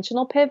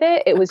intentional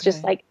pivot. It was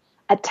just like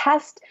a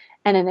test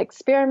and an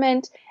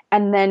experiment,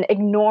 and then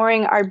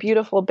ignoring our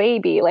beautiful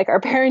baby, like our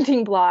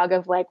parenting blog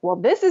of like, well,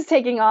 this is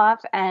taking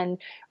off, and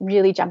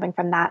really jumping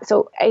from that.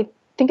 So I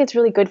think it's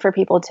really good for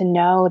people to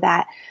know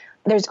that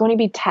there's going to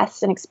be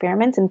tests and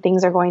experiments, and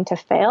things are going to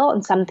fail,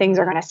 and some things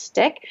are going to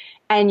stick,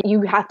 and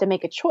you have to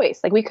make a choice.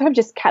 Like we could have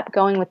just kept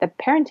going with the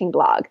parenting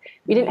blog.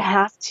 We didn't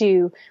have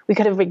to. We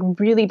could have like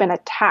really been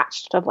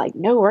attached of like,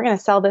 no, we're going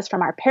to sell this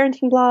from our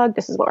parenting blog.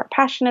 This is what we're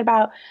passionate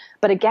about.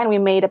 But again, we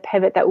made a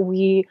pivot that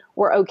we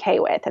were okay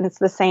with. And it's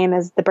the same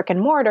as the brick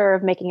and mortar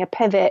of making a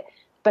pivot,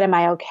 but am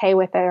I okay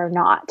with it or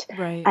not?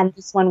 Right. And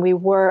this one we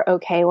were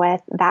okay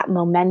with, that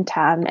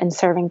momentum and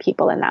serving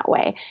people in that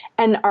way.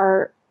 And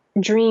our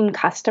dream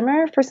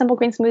customer for Simple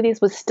Green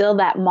Smoothies was still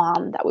that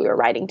mom that we were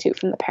writing to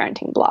from the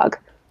parenting blog.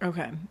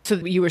 Okay. So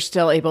you were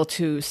still able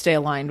to stay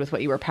aligned with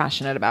what you were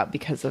passionate about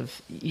because of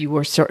you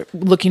were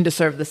looking to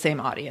serve the same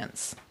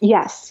audience.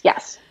 Yes.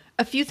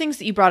 A few things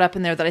that you brought up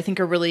in there that I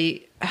think are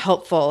really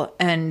helpful,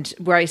 and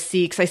where I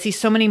see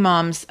so many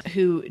moms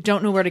who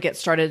don't know where to get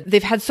started.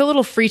 They've had so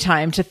little free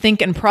time to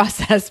think and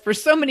process for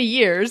so many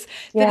years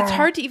that it's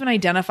hard to even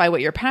identify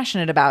what you're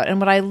passionate about. And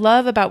what I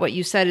love about what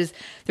you said is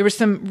there were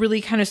some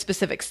really kind of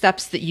specific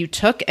steps that you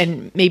took,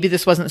 and maybe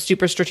this wasn't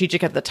super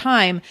strategic at the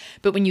time,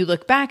 but when you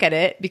look back at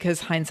it,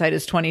 because hindsight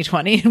is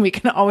 20/20 and we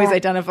can always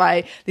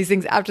identify these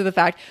things after the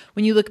fact,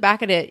 when you look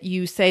back at it,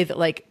 you say that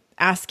like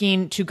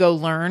asking to go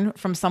learn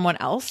from someone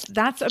else,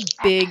 that's a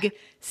big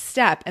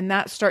step. And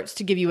that starts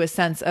to give you a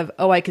sense of,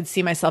 oh, I could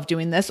see myself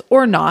doing this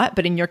or not.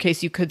 But in your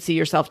case, you could see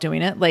yourself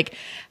doing it. Like,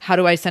 how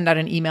do I send out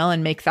an email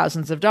and make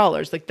thousands of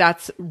dollars? Like,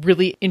 that's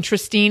really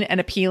interesting and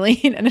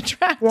appealing and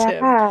attractive.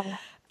 Yeah.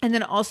 And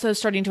then also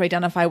starting to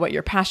identify what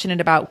you're passionate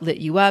about lit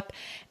you up,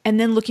 and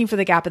then looking for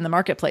the gap in the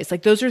marketplace.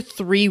 Like those are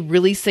 3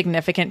 really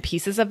significant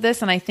pieces of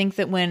this. And I think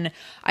that when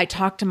I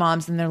talk to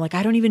moms and they're like,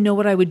 I don't even know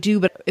what I would do,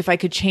 but if I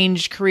could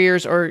change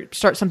careers or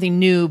start something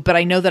new, but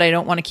I know that I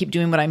don't want to keep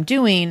doing what I'm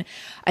doing,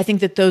 I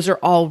think that those are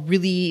all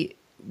really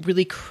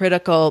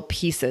critical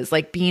pieces,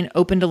 like being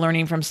open to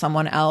learning from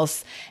someone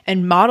else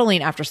and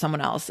modeling after someone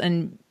else,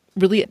 and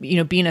really,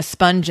 being a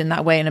sponge in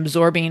that way and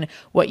absorbing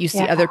what you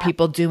see other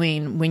people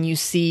doing when you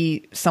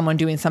see someone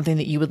doing something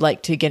that you would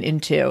like to get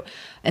into.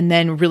 And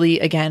then really,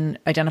 again,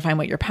 identifying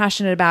what you're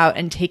passionate about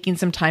and taking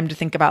some time to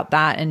think about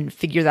that and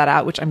figure that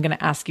out, which I'm going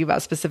to ask you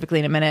about specifically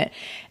in a minute.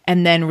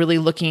 And then really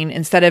looking,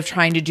 instead of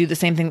trying to do the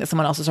same thing that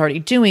someone else is already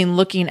doing,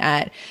 looking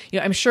at,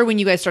 I'm sure when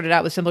you guys started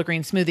out with Simple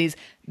Green Smoothies,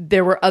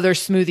 there were other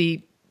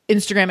smoothie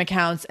Instagram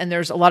accounts and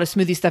there's a lot of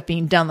smoothie stuff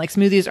being done. Like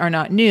smoothies are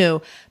not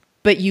new,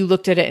 but you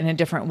looked at it in a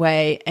different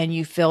way and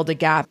you filled a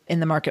gap in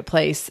the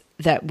marketplace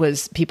that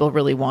was people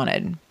really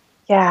wanted.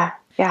 Yeah.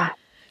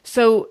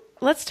 So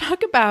let's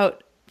talk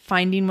about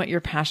finding what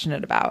you're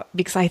passionate about,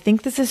 because I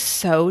think this is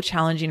so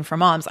challenging for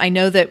moms. I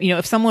know that,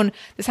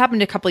 this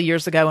happened a couple of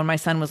years ago when my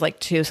son was like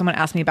 2, someone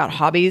asked me about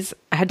hobbies.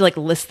 I had to like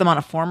list them on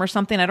a form or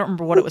something. I don't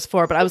remember what it was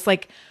for, but I was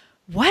like,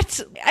 what?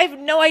 I have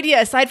no idea.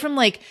 Aside from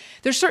like,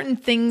 there's certain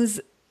things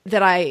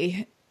that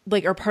I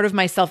like are part of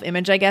my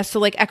self-image, I guess. So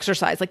like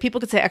exercise, like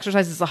people could say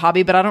exercise is a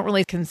hobby, but I don't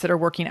really consider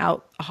working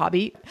out a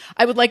hobby.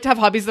 I would like to have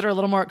hobbies that are a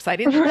little more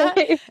exciting than that.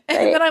 Right.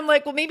 And then I'm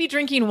like, well, maybe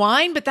drinking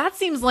wine, but that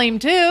seems lame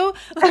too.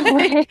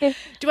 Right.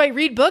 Do I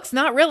read books?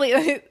 Not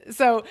really.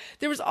 So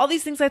there was all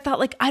these things I thought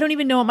like, I don't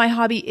even know what my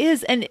hobby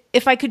is. And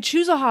if I could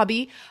choose a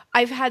hobby,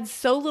 I've had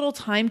so little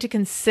time to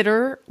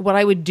consider what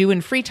I would do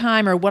in free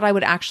time or what I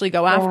would actually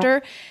go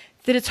after,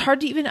 that it's hard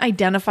to even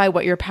identify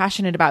what you're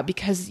passionate about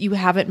because you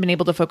haven't been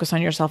able to focus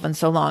on yourself in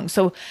so long.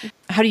 So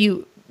how do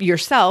you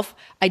yourself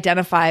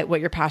identify what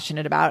you're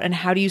passionate about, and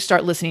how do you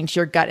start listening to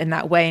your gut in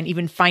that way and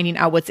even finding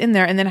out what's in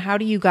there? And then how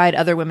do you guide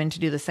other women to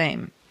do the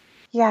same?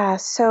 Yeah.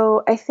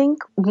 So I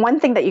think one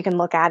thing that you can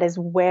look at is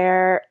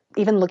where,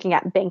 even looking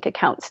at bank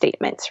account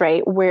statements,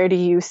 right? Where do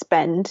you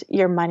spend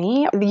your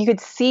money? You could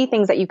see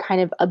things that you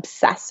kind of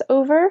obsess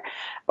over,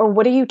 or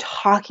what are you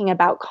talking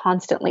about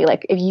constantly?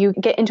 Like if you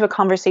get into a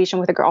conversation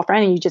with a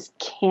girlfriend and you just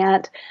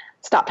can't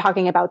stop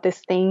talking about this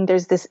thing,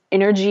 there's this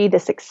energy,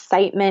 this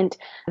excitement,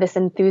 this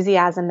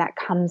enthusiasm that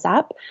comes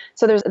up.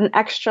 So there's an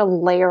extra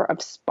layer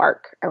of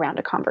spark around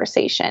a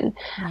conversation.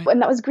 Right.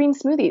 And that was green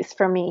smoothies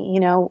for me,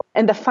 you know.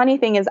 And the funny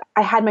thing is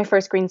I had my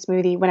first green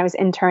smoothie when I was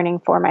interning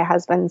for my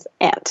husband's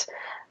aunt.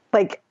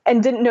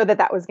 And didn't know that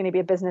that was going to be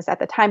a business at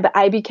the time, but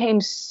I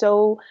became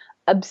so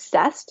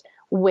obsessed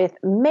with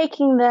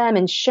making them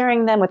and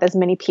sharing them with as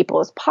many people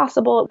as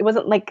possible. It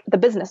wasn't like the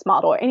business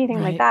model or anything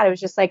like that. It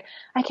was just like,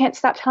 I can't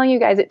stop telling you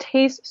guys, it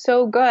tastes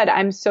so good.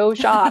 I'm so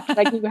shocked.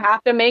 Like you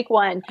have to make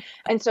one.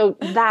 And so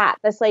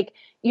that's like,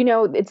 you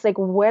know, it's like,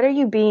 what are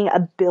you being a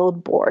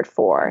billboard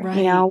for? Right.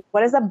 You know,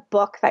 what is a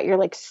book that you're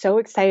like so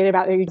excited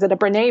about? Is it a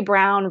Brene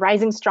Brown,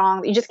 Rising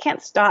Strong? You just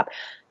can't stop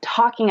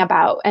talking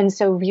about. And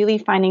so really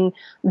finding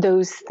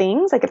those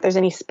things, like if there's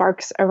any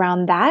sparks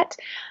around that.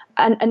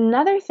 And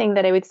another thing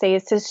that I would say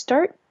is to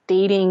start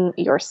dating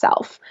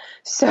yourself.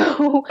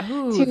 So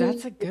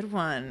that's a good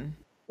one.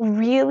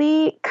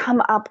 Really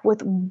come up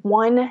with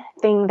one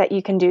thing that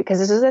you can do, because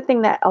this is a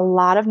thing that a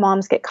lot of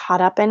moms get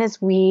caught up in,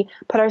 is we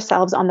put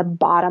ourselves on the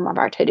bottom of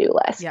our to-do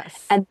list.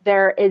 Yes. And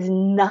there is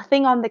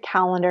nothing on the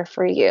calendar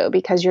for you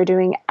because you're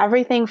doing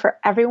everything for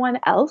everyone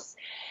else.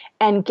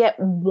 And get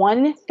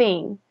one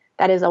thing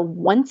that is a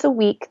once a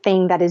week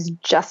thing that is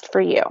just for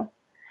you.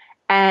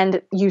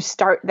 And you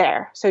start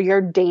there. So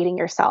you're dating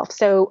yourself.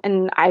 So,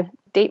 and I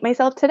date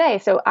myself today.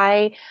 So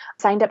I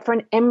signed up for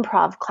an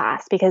improv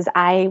class because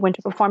I went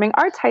to performing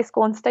arts high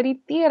school and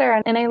studied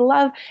theater. And I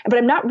love, but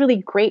I'm not really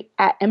great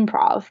at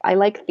improv. I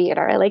like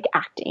theater. I like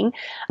acting.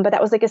 But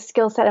that was like a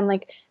skill set. I'm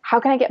like, how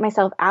can I get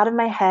myself out of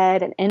my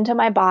head and into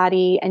my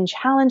body and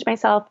challenge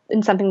myself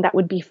in something that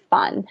would be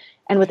fun?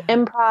 And with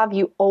improv,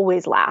 you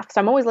always laugh.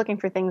 So I'm always looking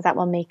for things that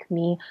will make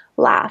me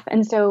laugh.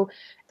 And so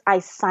I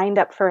signed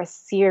up for a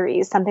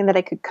series, something that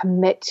I could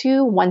commit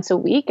to once a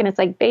week. And it's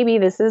like, baby,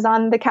 this is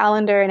on the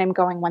calendar and I'm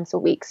going once a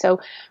week.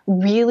 So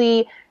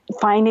really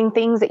finding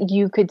things that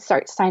you could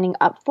start signing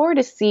up for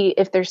to see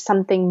if there's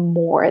something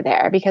more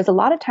there. Because a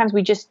lot of times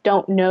we just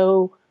don't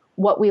know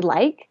what we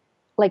like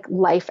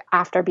life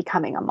after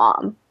becoming a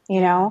mom,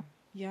 you know?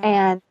 Yeah.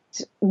 And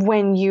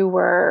when you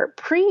were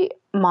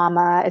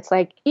pre-mama, it's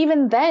like,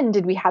 even then,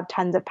 did we have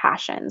tons of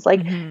passions? Like,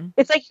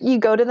 it's like you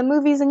go to the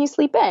movies and you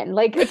sleep in.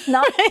 Like, it's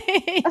not,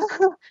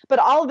 but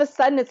all of a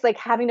sudden, it's like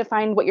having to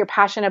find what you're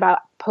passionate about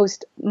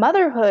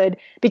post-motherhood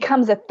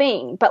becomes a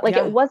thing. But like,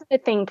 it wasn't a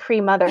thing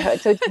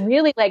pre-motherhood. So it's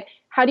really like,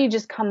 how do you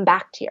just come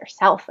back to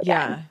yourself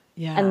again?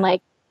 Yeah. And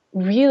like,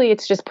 really,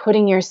 it's just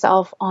putting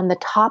yourself on the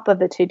top of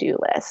the to-do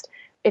list.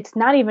 It's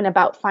not even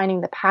about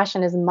finding the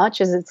passion as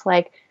much as it's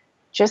like,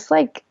 just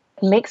like,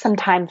 make some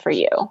time for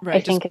you. Right. I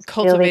think it's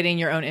cultivating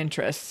your own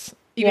interests.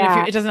 Even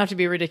if it doesn't have to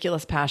be a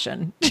ridiculous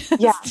passion.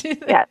 Yeah.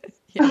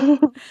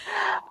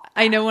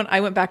 I know when I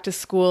went back to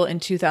school in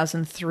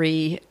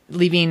 2003,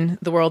 leaving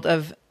the world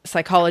of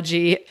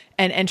psychology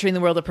and entering the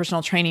world of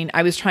personal training,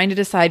 I was trying to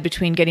decide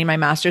between getting my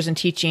master's in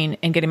teaching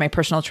and getting my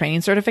personal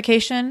training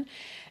certification.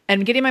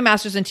 And getting my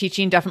master's in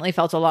teaching definitely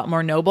felt a lot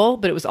more noble,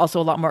 but it was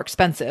also a lot more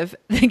expensive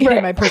than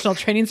getting my personal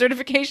training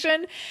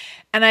certification.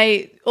 And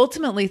I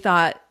ultimately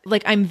thought,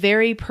 like, I'm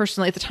very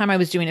personally, at the time I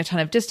was doing a ton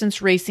of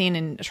distance racing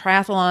and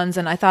triathlons.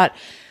 And I thought,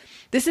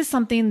 this is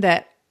something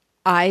that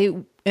I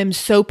am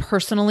so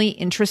personally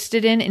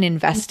interested in and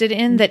invested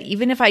in that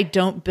even if I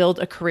don't build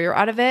a career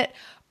out of it,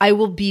 I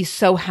will be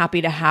so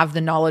happy to have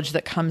the knowledge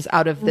that comes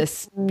out of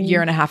this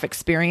year and a half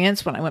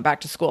experience when I went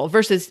back to school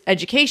versus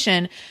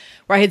education,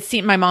 where I had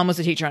seen, my mom was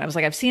a teacher and I was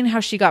like, I've seen how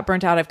she got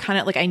burnt out. I've kind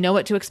of like, I know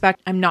what to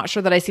expect. I'm not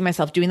sure that I see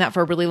myself doing that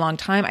for a really long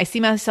time. I see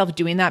myself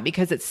doing that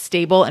because it's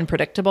stable and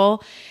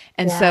predictable.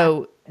 And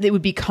so it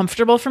would be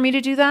comfortable for me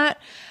to do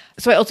that.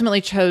 So I ultimately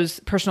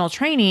chose personal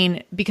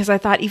training because I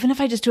thought, even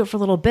if I just do it for a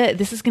little bit,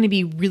 this is going to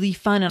be really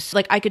fun. And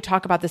like, I could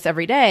talk about this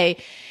every day.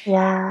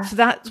 Yeah. So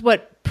that's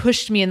what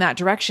pushed me in that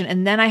direction.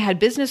 And then I had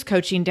business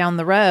coaching down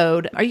the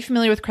road. Are you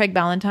familiar with Craig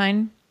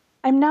Ballantyne?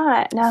 I'm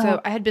not, no.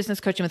 So I had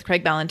business coaching with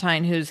Craig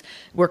Ballantyne, whose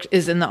work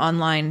is in the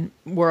online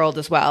world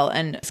as well,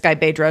 and Sky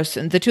Bedros,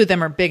 and the two of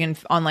them are big in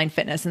online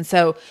fitness. And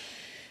so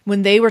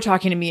when they were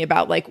talking to me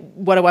about like,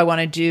 what do I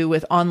want to do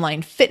with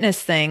online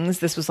fitness things?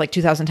 This was like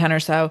 2010 or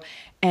so.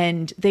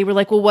 And they were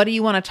like, well, what do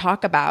you want to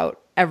talk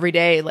about every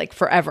day, like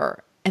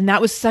forever? And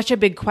that was such a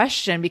big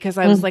question because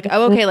I was like,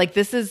 oh, okay, like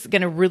this is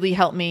going to really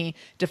help me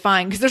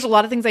define, because there's a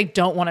lot of things I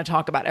don't want to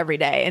talk about every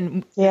day.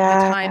 And at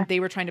the time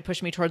they were trying to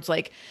push me towards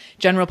like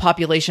general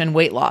population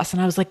weight loss.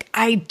 And I was like,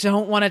 I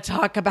don't want to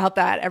talk about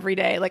that every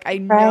day. Like I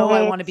know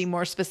I want to be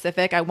more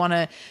specific. I want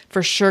to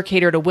for sure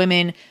cater to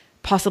women,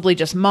 possibly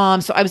just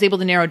moms. So I was able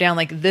to narrow down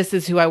like, this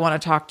is who I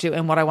want to talk to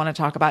and what I want to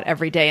talk about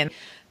every day. And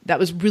that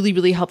was really,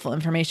 really helpful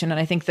information. And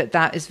I think that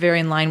that is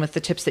very in line with the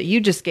tips that you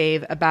just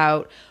gave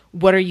about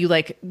what are you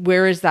like,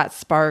 where is that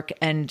spark,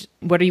 and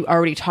what are you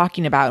already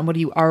talking about, and what are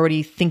you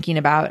already thinking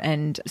about,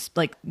 and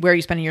like, where are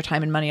you spending your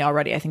time and money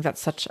already? I think that's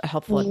such a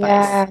helpful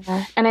advice.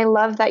 And I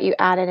love that you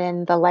added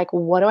in the, like,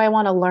 what do I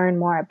want to learn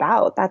more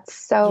about? That's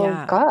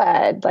so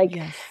good. Like,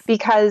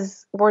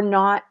 because we're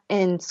not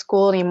in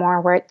school anymore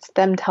where it's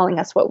them telling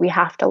us what we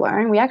have to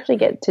learn. We actually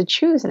get to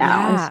choose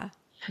now.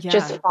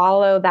 Just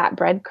follow that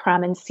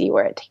breadcrumb and see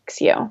where it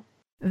takes you.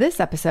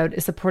 This episode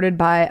is supported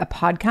by a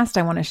podcast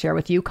I want to share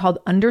with you called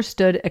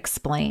Understood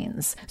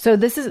Explains. So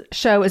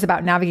show is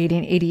about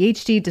navigating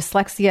ADHD,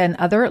 dyslexia, and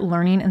other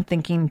learning and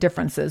thinking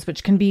differences,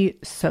 which can be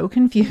so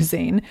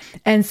confusing.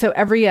 And so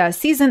every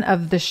season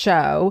of the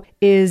show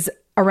is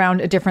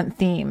around a different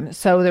theme.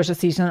 So there's a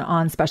season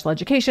on special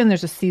education,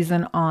 there's a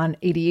season on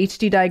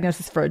ADHD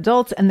diagnosis for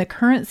adults, and the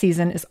current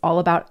season is all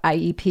about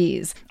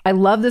IEPs. I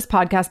love this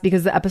podcast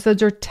because the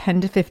episodes are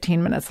 10 to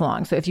 15 minutes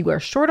long. So if you are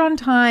short on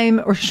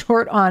time or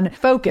short on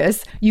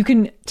focus, you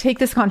can take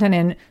this content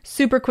in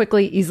super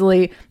quickly,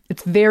 easily.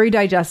 It's very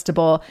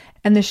digestible.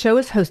 And the show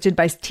is hosted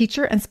by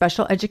teacher and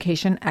special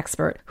education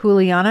expert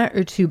Juliana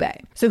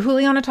Urtube. So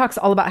Juliana talks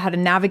all about how to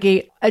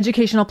navigate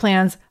educational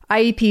plans,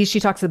 IEPs. She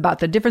talks about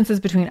the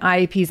differences between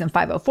IEPs and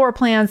 504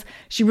 plans.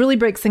 She really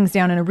breaks things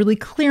down in a really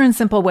clear and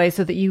simple way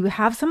so that you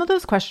have some of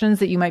those questions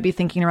that you might be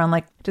thinking around,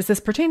 like, does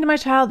this pertain to my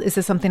child? Is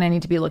this something I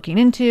need to be looking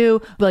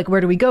into? Like, where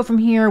do we go from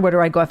here? Where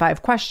do I go if I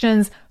have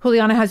questions?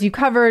 Juliana has you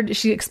covered.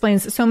 She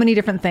explains so many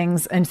different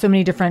things and so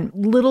many different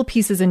little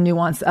pieces and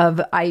nuance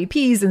of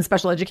IEPs and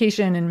special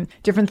education and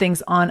different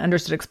things on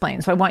Understood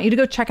Explains. So I want you to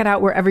go check it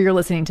out wherever you're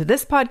listening to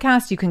this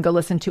podcast. You can go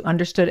listen to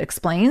Understood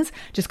Explains.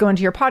 Just go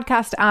into your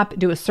podcast app,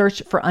 do a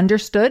search for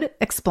Understood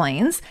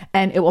Explains,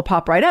 and it will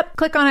pop right up.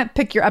 Click on it,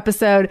 pick your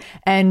episode,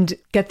 and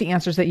get the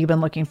answers that you've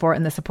been looking for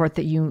and the support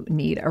that you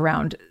need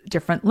around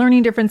different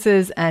learning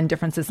differences and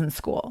differences in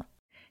school.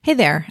 Hey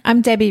there,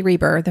 I'm Debbie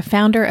Reber, the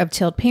founder of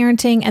Tilt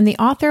Parenting and the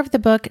author of the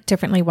book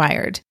Differently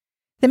Wired.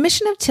 The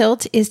mission of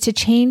Tilt is to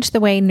change the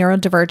way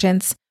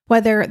neurodivergence,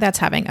 whether that's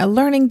having a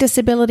learning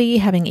disability,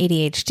 having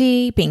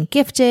ADHD, being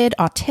gifted,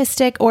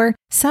 autistic, or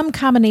some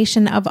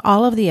combination of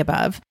all of the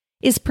above,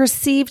 is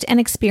perceived and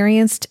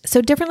experienced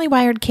so differently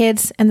wired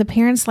kids and the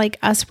parents like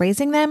us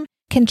raising them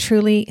can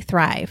truly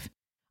thrive.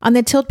 On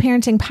the Tilt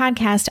Parenting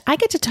podcast, I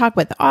get to talk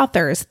with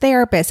authors,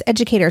 therapists,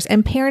 educators,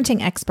 and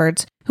parenting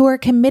experts who are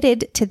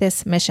committed to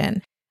this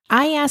mission.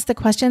 I ask the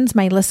questions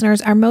my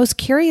listeners are most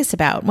curious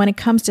about when it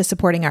comes to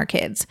supporting our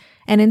kids.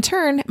 And in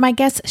turn, my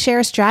guests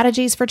share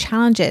strategies for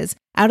challenges,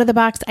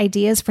 out-of-the-box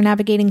ideas for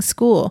navigating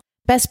school,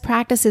 best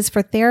practices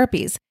for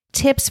therapies,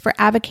 tips for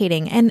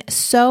advocating, and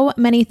so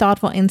many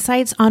thoughtful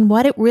insights on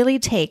what it really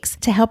takes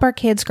to help our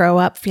kids grow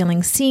up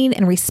feeling seen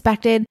and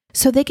respected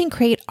so they can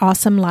create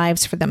awesome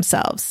lives for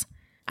themselves.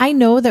 I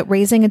know that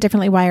raising a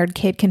differently wired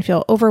kid can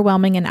feel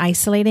overwhelming and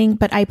isolating,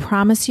 but I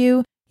promise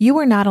you, you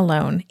are not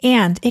alone,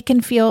 and it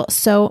can feel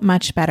so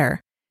much better.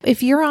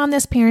 If you're on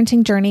this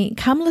parenting journey,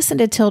 come listen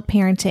to Tilt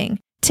Parenting.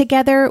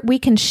 Together, we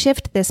can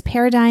shift this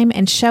paradigm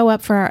and show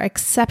up for our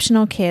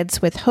exceptional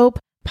kids with hope,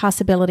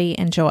 possibility,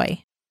 and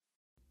joy.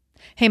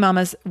 Hey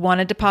mamas,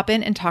 wanted to pop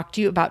in and talk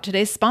to you about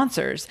today's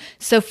sponsors.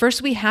 So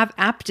first we have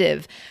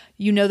Aptiv.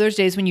 You know there's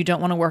days when you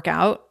don't want to work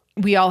out.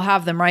 We all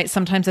have them, right?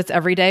 Sometimes it's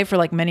every day for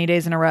like many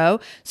days in a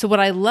row. So what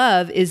I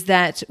love is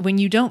that when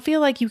you don't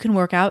feel like you can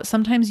work out,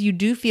 sometimes you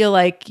do feel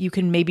like you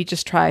can maybe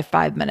just try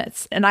 5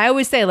 minutes. And I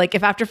always say, like,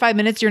 if after 5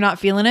 minutes you're not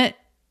feeling it,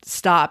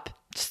 stop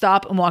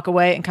and walk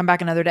away and come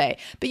back another day.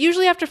 But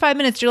usually after 5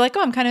 minutes, you're like,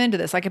 oh, I'm kind of into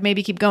this. I could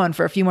maybe keep going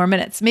for a few more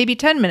minutes, maybe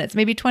 10 minutes,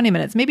 maybe 20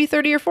 minutes, maybe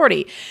 30 or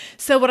 40.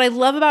 So what I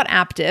love about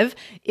Aptiv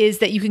is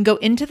that you can go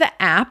into the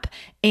app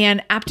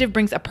and Aptiv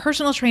brings a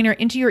personal trainer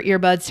into your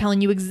earbuds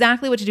telling you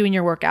exactly what to do in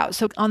your workout.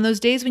 So on those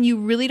days when you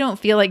really don't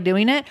feel like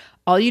doing it,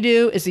 all you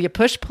do is you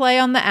push play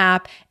on the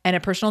app and a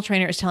personal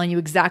trainer is telling you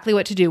exactly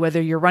what to do,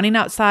 whether you're running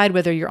outside,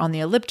 whether you're on the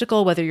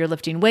elliptical, whether you're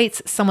lifting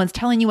weights, someone's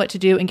telling you what to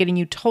do and getting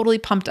you totally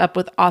pumped up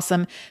with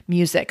awesome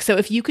music. So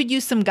if you could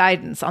use some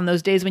guidance on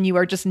those days when you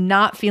are just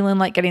not feeling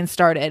like getting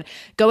started,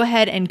 go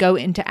ahead and go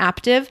into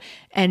Aptiv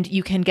and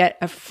you can get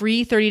a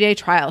free 30-day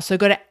trial. So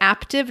go to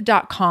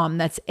aptiv.com,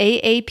 that's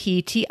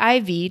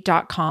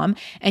AAPTIV.com,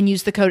 and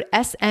use the code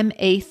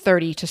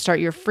SMA30 to start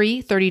your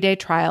free 30-day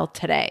trial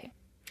today.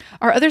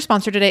 Our other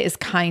sponsor today is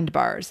Kind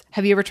Bars.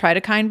 Have you ever tried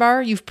a Kind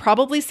Bar? You've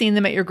probably seen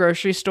them at your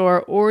grocery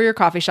store or your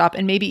coffee shop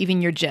and maybe even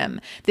your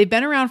gym. They've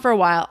been around for a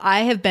while.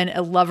 I have been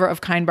a lover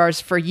of Kind Bars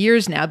for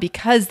years now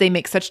because they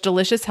make such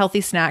delicious,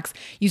 healthy snacks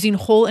using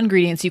whole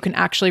ingredients you can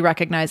actually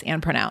recognize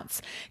and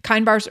pronounce.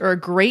 Kind Bars are a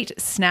great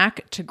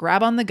snack to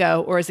grab on the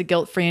go or as a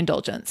guilt-free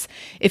indulgence.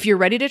 If you're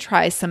ready to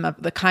try some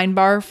of the Kind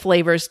Bar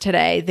flavors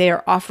today, they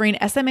are offering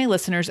SMA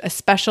listeners a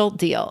special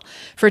deal.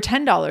 For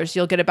 $10,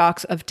 you'll get a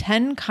box of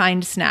 10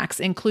 Kind snacks,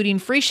 including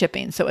free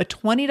shipping, so a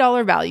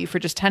 $20 value for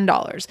just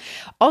 $10.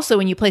 Also,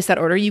 when you place that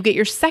order, you get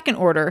your second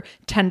order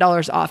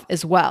 $10 off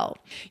as well.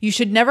 You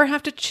should never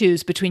have to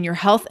choose between your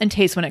health and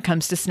taste when it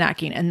comes to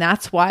snacking, and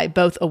that's why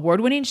both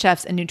award-winning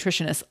chefs and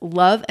nutritionists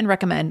love and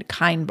recommend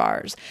Kind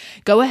Bars.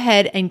 Go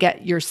ahead and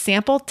get your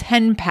sample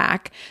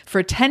 10-pack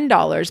for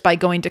 $10 by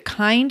going to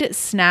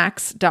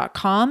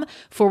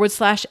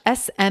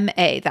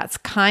kindsnacks.com/SMA. That's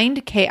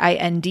kind,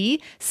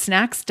 K-I-N-D,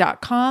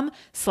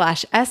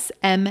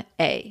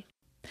 snacks.com/SMA.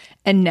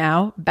 And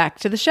now back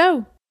to the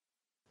show.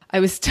 I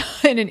was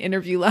in an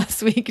interview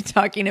last week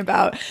talking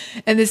about,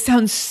 and this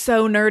sounds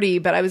so nerdy,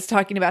 but I was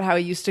talking about how I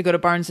used to go to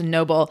Barnes and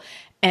Noble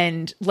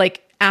and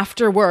like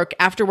after work,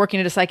 after working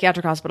at a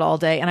psychiatric hospital all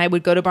day, and I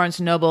would go to Barnes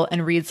and Noble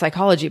and read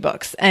psychology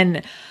books. And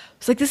I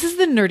was like, this is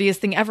the nerdiest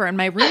thing ever. And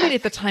my roommate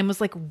at the time was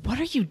like, what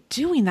are you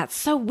doing? That's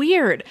so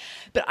weird.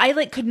 But I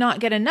like could not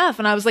get enough.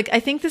 And I was like, I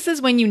think this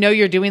is when you know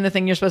you're doing the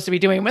thing you're supposed to be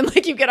doing, when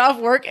like you get off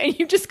work and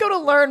you just go to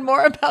learn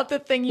more about the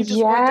thing you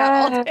just worked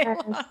at all day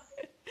long.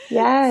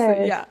 Yes.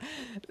 So, yeah.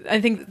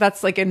 I think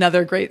that's like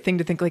another great thing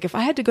to think, like if I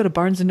had to go to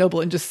Barnes and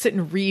Noble and just sit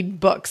and read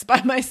books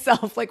by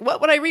myself, like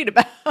what would I read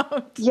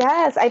about?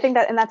 Yes, I think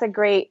that, and that's a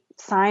great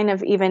sign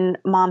of even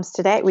moms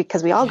today,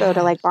 because we all go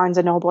to like Barnes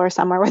and Noble or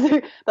somewhere,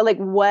 but like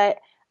what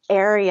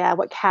area,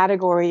 what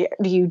category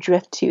do you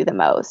drift to the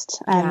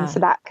most? And so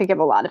that could give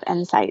a lot of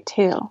insight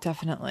too.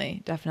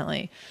 Definitely,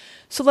 definitely.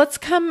 So let's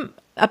come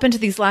up into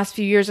these last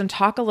few years and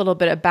talk a little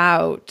bit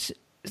about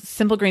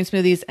Simple Green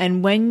Smoothies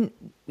and when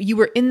you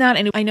were in that.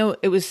 And I know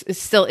it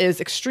still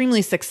is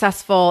extremely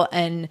successful,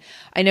 and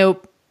I know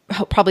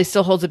probably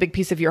still holds a big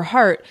piece of your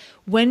heart.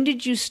 When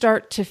did you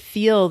start to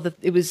feel that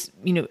it was,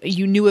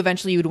 you knew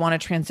eventually you would want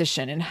to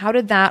transition, and how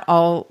did that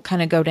all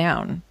kind of go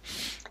down?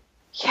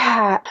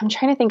 Yeah, I'm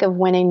trying to think of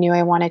when I knew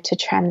I wanted to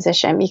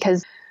transition,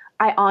 because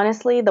I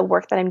honestly, the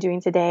work that I'm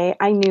doing today,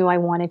 I knew I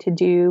wanted to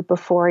do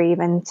before I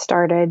even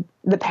started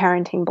the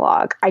parenting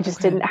blog. I just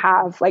didn't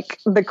have like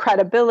the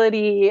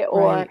credibility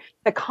or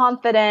the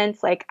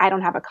confidence. Like I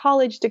don't have a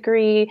college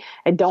degree.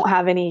 I don't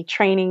have any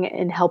training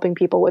in helping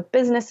people with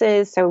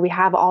businesses. So we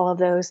have all of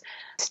those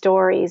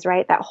stories,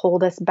 right, that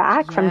hold us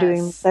back from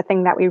doing the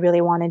thing that we really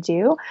want to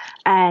do.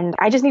 And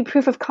I just need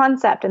proof of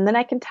concept, and then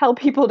I can tell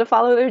people to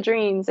follow their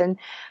dreams. And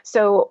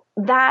so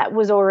that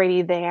was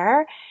already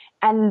there.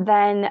 And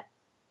then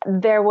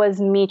there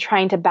was me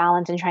trying to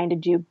balance and trying to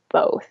do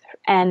both.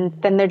 And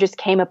then there just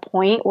came a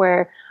point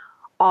where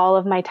all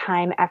of my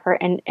time, effort,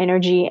 and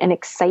energy and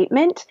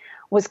excitement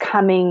was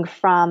coming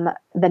from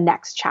the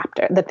next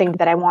chapter, the thing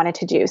that I wanted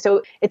to do.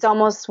 So it's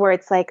almost where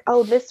it's like,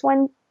 oh, this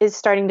one is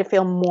starting to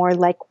feel more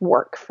like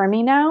work for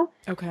me now.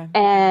 Okay.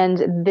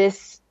 And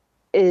this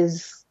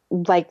is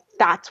like,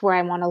 that's where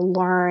I want to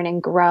learn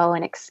and grow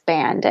and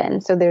expand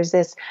in. So there's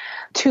this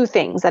two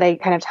things that I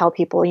kind of tell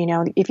people,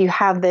 if you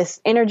have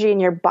this energy in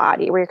your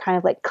body where you're kind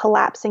of like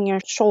collapsing your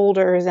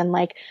shoulders and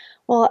like,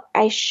 well,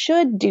 I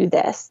should do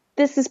this.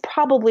 This is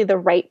probably the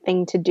right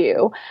thing to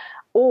do.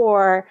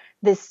 Or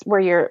this where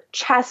your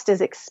chest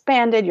is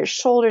expanded, your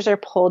shoulders are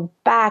pulled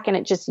back,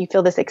 and you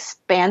feel this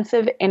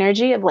expansive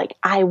energy of like,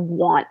 I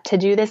want to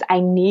do this.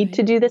 I need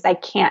to do this. I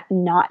can't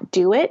not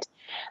do it.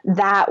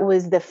 That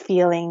was the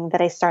feeling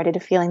that I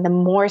started feeling. The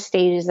more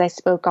stages I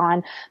spoke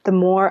on, the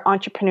more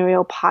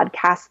entrepreneurial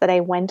podcasts that I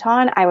went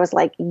on, I was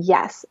like,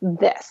 yes,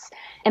 this.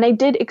 And I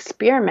did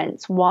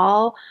experiments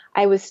while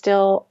I was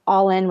still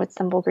all in with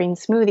Simple Green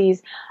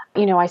Smoothies.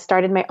 I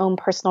started my own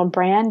personal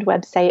brand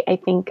website, I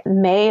think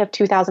May of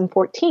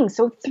 2014.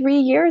 So 3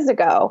 years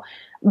ago,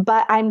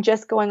 but I'm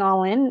just going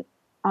all in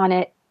on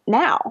it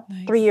now,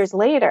 3 years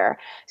later.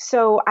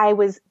 So I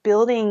was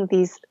building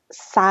these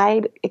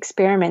side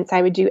experiments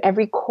I would do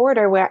every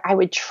quarter where I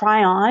would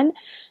try on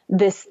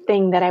this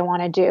thing that I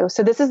want to do.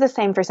 So this is the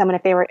same for someone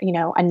if they were, a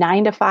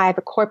 9-to-5,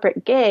 a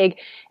corporate gig,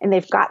 and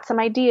they've got some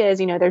ideas,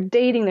 they're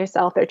dating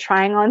themselves, they're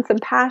trying on some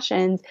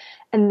passions,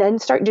 and then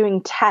start doing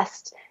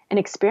tests and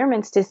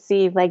experiments to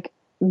see like,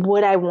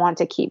 would I want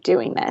to keep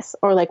doing this?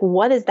 Or like,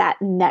 what is that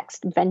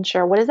next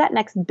venture? What is that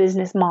next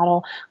business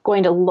model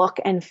going to look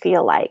and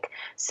feel like?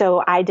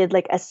 So I did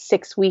like a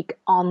 6-week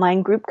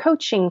online group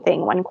coaching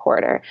thing one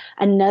quarter.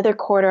 Another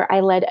quarter,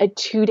 I led a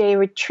 2-day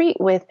retreat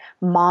with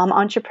mom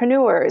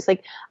entrepreneurs.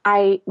 Like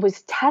I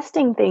was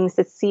testing things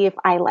to see if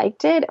I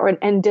liked it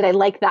and did I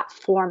like that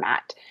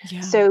format?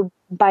 Yeah. So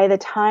by the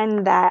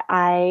time that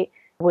I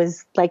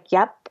was like,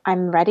 yep,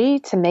 I'm ready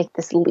to make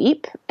this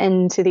leap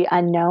into the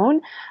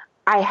unknown,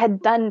 I had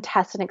done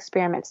tests and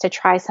experiments to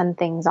try some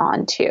things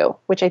on too,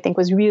 which I think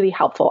was really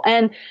helpful.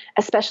 And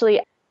especially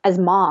as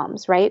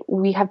moms, right?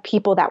 We have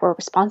people that we're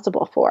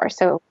responsible for.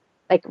 So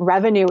like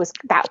revenue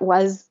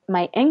was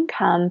my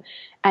income.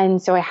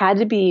 And so I had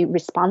to be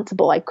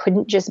responsible. I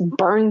couldn't just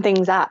burn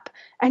things up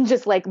and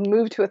just like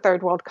move to a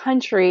third world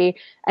country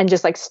and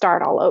just like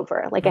start all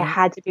over. Like I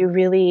had to be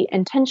really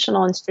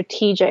intentional and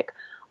strategic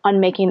on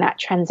making that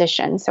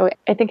transition. So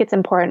I think it's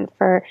important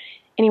for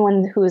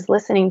anyone who is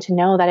listening to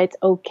know that it's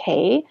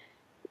okay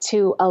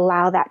to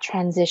allow that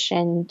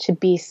transition to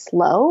be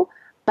slow,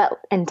 but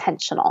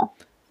intentional.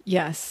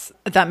 Yes,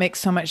 that makes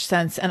so much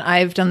sense. And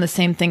I've done the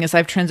same thing as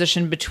I've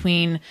transitioned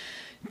between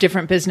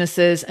different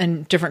businesses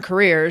and different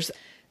careers,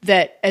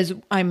 that as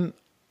I'm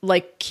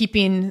like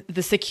keeping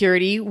the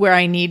security where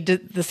I need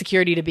the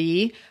security to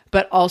be,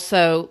 but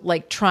also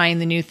like trying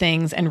the new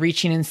things and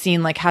reaching and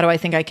seeing like, how do I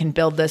think I can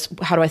build this?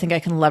 How do I think I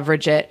can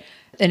leverage it?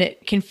 And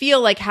it can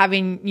feel like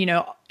having,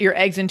 your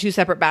eggs in two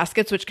separate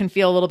baskets, which can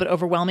feel a little bit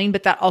overwhelming,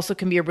 but that also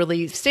can be a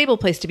really stable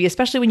place to be,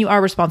 especially when you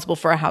are responsible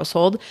for a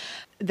household,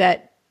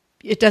 that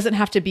it doesn't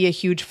have to be a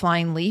huge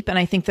flying leap. And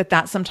I think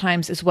that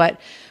sometimes is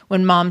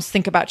when moms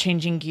think about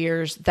changing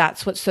gears,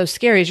 that's what's so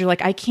scary is you're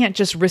like, I can't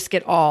just risk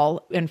it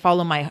all and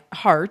follow my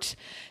heart,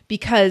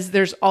 because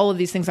there's all of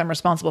these things I'm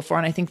responsible for.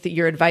 And I think that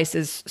your advice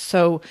is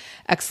so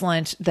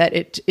excellent, that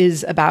it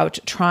is about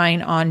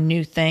trying on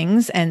new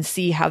things and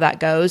see how that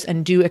goes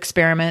and do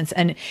experiments.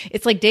 And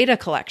it's like data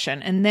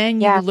collection. And then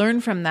you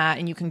learn from that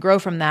and you can grow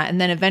from that. And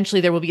then eventually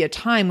there will be a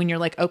time when you're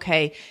like,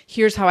 okay,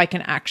 here's how I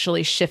can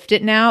actually shift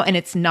it now. And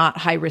it's not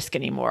high risk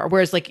anymore.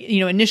 Whereas like,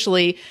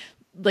 initially,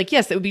 like,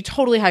 yes, it would be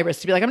totally high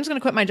risk to be like, I'm just going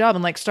to quit my job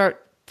and like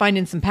start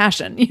finding some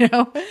passion,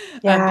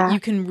 but you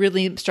can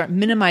really start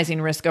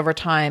minimizing risk over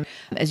time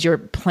as you're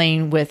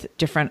playing with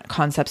different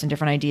concepts and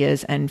different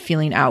ideas and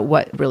feeling out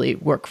what really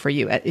work for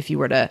you if you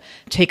were to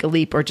take a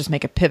leap or just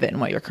make a pivot in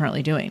what you're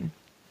currently doing.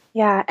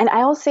 Yeah. And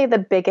I will say the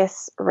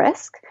biggest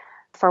risk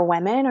for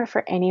women or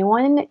for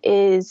anyone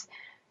is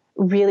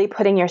really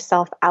putting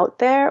yourself out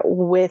there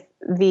with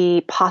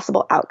the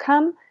possible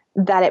outcome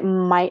that it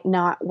might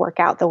not work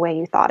out the way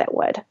you thought it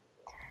would.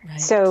 Right.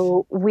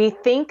 So we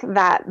think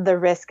that the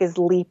risk is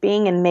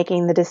leaping and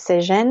making the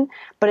decision,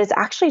 but it's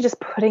actually just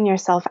putting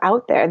yourself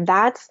out there.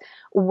 That's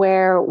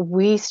where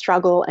we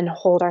struggle and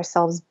hold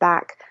ourselves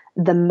back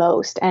the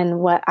most. And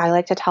what I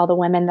like to tell the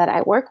women that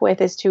I work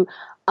with is to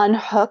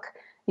unhook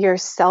your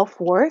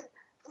self-worth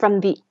from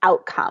the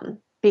outcome,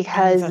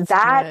 because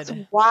that's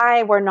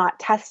why we're not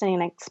testing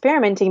and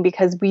experimenting,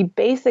 because we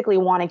basically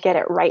want to get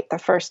it right the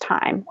first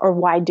time, or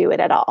why do it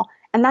at all?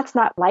 And that's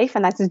not life.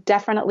 And that's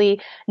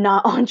definitely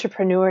not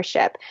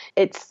entrepreneurship.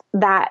 It's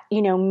that,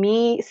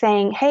 me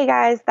saying, hey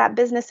guys, that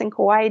business in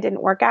Kauai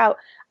didn't work out.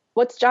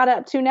 What's Jadah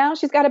up to now?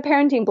 She's got a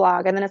parenting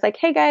blog. And then it's like,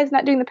 hey guys,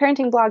 not doing the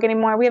parenting blog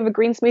anymore. We have a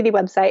green smoothie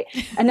website.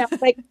 And now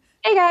it's like,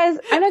 hey guys,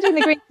 I'm not doing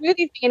the green smoothie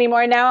thing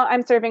anymore. Now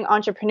I'm serving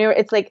entrepreneur.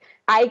 It's like,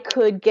 I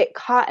could get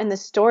caught in the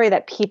story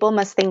that people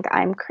must think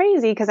I'm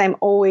crazy because I'm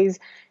always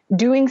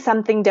doing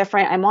something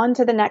different. I'm on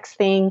to the next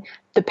thing.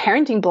 The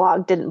parenting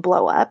blog didn't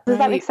blow up. Does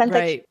that make sense?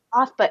 Right.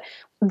 Off, but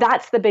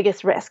that's the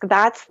biggest risk.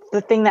 That's the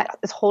thing that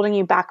is holding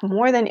you back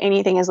more than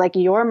anything, is like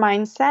your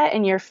mindset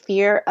and your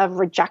fear of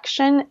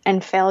rejection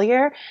and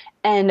failure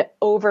and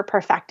over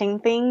perfecting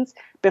things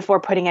before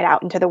putting it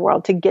out into the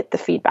world to get the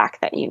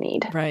feedback that you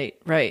need.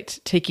 Right.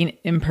 Taking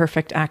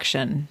imperfect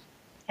action.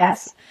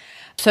 Yes.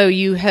 So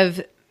you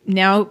have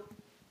now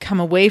come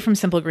away from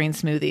Simple Green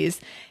Smoothies,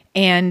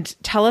 and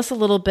tell us a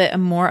little bit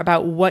more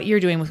about what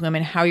you're doing with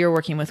women, how you're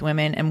working with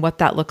women, and what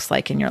that looks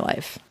like in your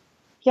life.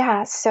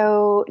 Yeah,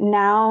 so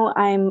now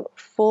I'm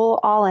full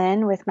all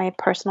in with my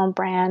personal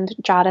brand,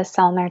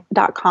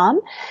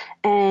 JadahSellner.com.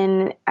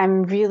 And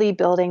I'm really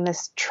building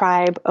this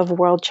tribe of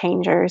world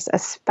changers,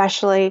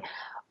 especially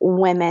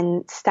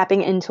women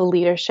stepping into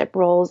leadership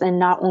roles and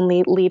not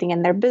only leading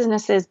in their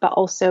businesses, but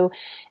also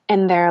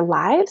in their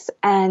lives.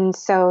 And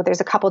so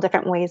there's a couple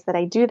different ways that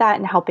I do that,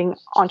 and helping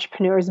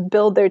entrepreneurs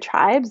build their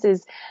tribes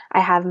is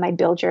I have my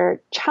Build Your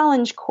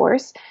Challenge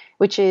course,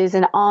 which is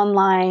an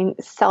online,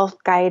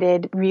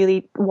 self-guided,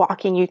 really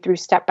walking you through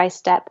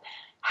step-by-step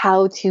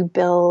how to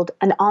build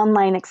an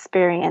online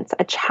experience,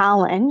 a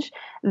challenge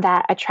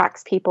that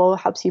attracts people,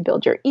 helps you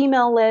build your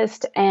email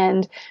list,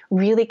 and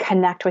really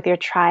connect with your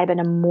tribe in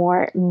a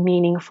more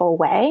meaningful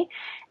way.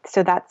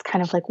 So that's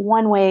kind of like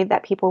one way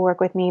that people work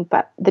with me.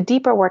 But the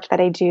deeper work that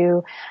I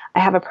do,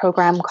 I have a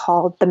program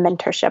called the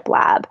Mentorship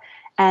Lab.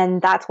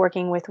 And that's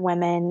working with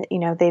women,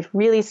 they've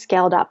really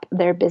scaled up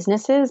their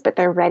businesses, but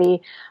they're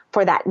ready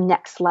for that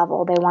next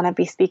level. They want to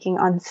be speaking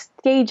on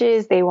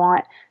stages. They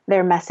want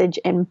their message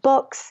in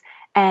books,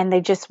 and they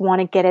just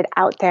want to get it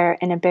out there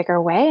in a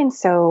bigger way. And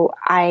so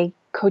I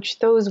coach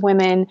those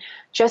women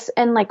just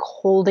in like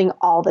holding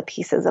all the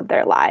pieces of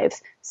their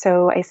lives.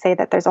 So I say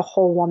that there's a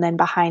whole woman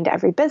behind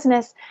every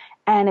business.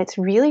 And it's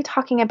really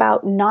talking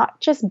about not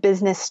just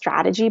business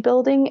strategy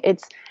building,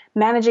 it's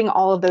managing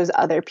all of those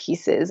other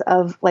pieces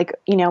of like,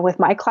 with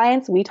my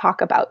clients, we talk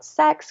about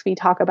sex, we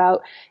talk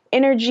about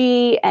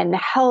energy and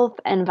health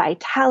and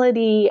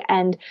vitality,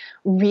 and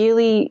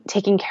really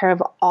taking care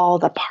of all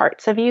the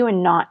parts of you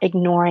and not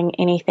ignoring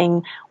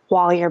anything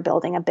while you're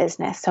building a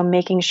business. So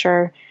making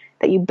sure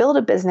that you build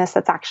a business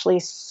that's actually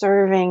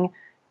serving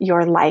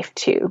your life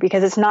too,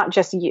 because it's not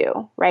just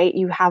you, right?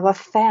 You have a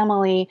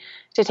family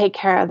to take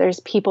care of. There's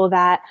people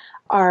that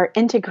are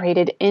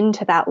integrated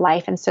into that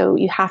life. And so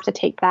you have to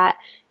take that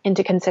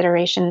into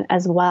consideration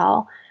as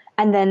well.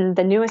 And then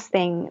the newest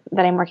thing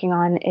that I'm working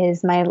on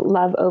is my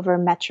Love Over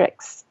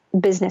Metrics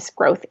business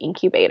growth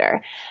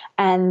incubator.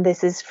 And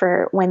this is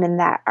for women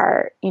that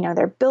are,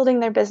 they're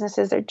building their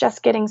businesses, they're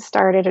just getting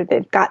started, or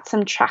they've got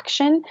some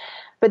traction,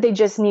 but they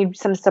just need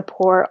some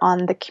support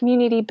on the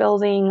community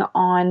building,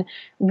 on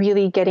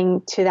really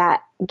getting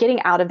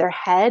out of their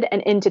head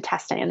and into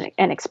testing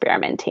and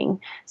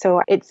experimenting.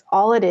 So it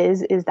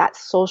is that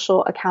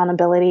social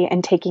accountability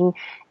and taking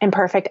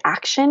imperfect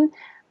action,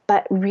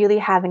 but really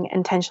having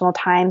intentional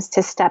times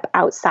to step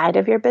outside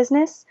of your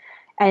business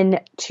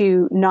and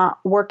to not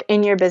work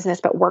in your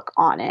business, but work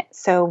on it.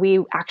 So we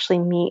actually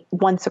meet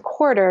once a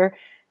quarter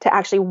to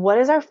actually, what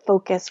is our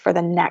focus for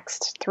the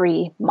next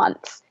 3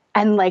 months?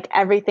 And like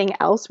everything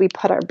else, we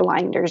put our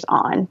blinders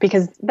on,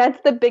 because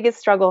that's the biggest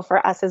struggle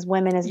for us as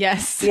women is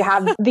yes. we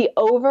have the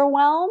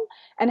overwhelm,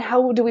 and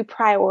how do we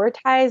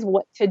prioritize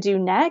what to do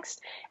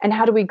next? And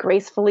how do we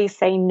gracefully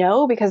say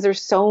no? Because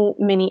there's so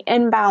many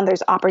inbound,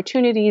 there's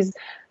opportunities,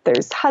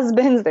 there's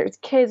husbands, there's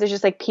kids. There's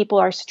just like people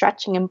are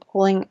stretching and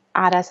pulling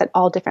at us at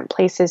all different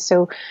places.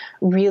 So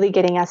really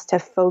getting us to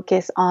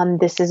focus on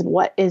this is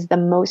what is the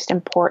most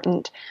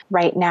important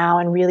right now,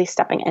 and really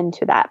stepping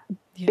into that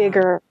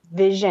bigger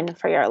vision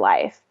for your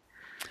life.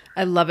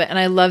 I love it. And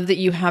I love that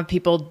you have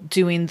people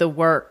doing the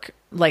work,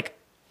 like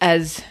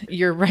as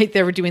you're right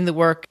there doing the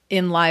work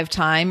in live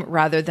time,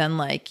 rather than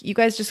like, you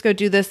guys just go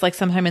do this like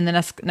sometime in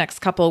the next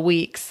couple of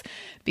weeks.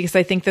 Because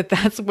I think that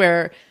that's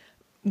where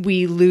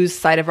we lose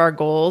sight of our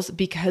goals,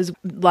 because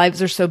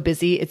lives are so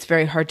busy. It's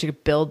very hard to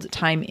build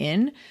time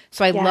in.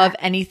 So I love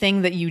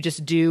anything that you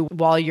just do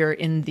while you're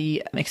in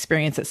the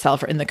experience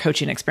itself, or in the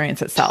coaching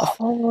experience itself.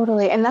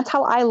 Totally. And that's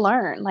how I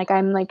learn.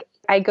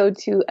 I go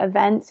to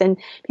events and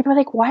people are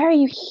like, why are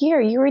you here?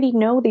 You already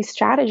know these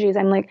strategies.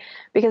 I'm like,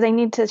 because I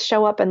need to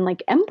show up and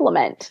like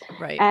implement.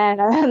 Right.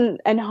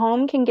 And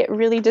home can get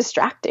really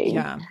distracting.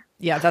 Yeah.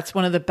 Yeah. That's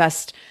one of the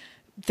best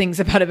things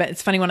about events.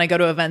 It's funny, when I go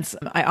to events,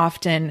 I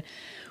often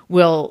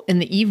will, in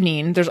the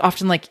evening, there's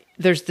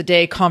the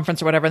day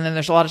conference or whatever, and then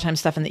there's a lot of time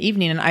stuff in the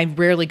evening, and I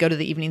rarely go to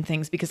the evening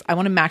things because I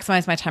want to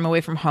maximize my time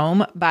away from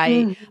home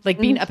by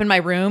being up in my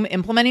room,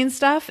 implementing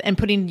stuff and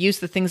putting to use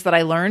the things that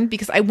I learned,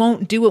 because I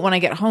won't do it when I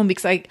get home,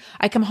 because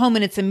I come home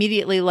and it's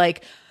immediately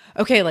like,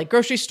 okay, like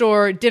grocery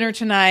store, dinner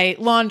tonight,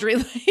 laundry,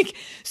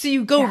 so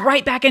you go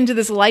right back into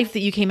this life that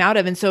you came out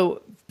of. And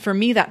so for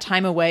me, that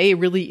time away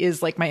really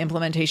is like my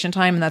implementation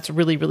time. And that's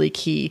really, really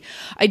key.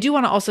 I do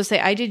want to also say,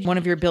 I did one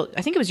of your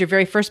I think it was your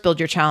very first Build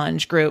Your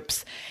Challenge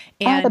groups.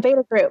 And the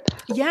beta group.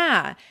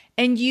 Yeah.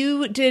 And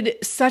you did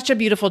such a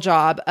beautiful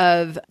job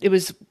it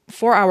was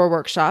 4-hour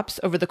workshops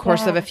over the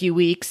course of a few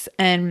weeks.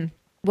 And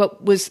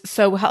what was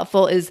so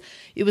helpful is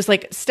it was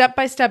like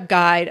step-by-step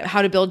guide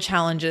how to build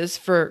challenges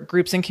for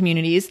groups and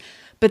communities.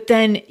 But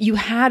then you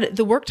had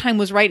the work time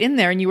was right in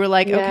there, and you were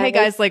like, okay,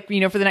 guys, for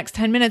the next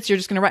 10 minutes, you're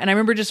just going to write. And I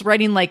remember just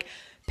writing like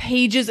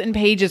pages and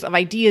pages of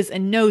ideas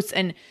and notes.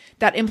 And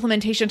that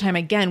implementation time,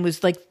 again,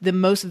 was like the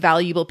most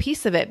valuable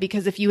piece of it.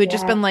 Because if you had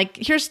just been like,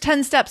 here's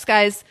 10 steps,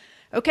 guys.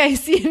 Okay,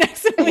 see you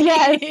next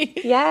week.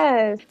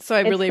 Yes. So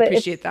I really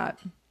appreciate that.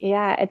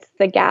 Yeah, it's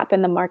the gap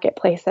in the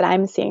marketplace that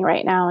I'm seeing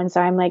right now. And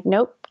so I'm like,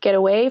 nope, get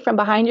away from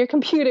behind your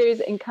computers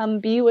and come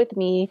be with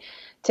me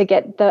to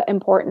get the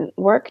important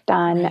work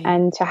done,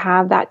 and to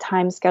have that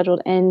time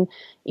scheduled in,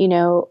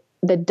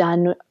 the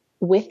done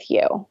with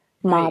you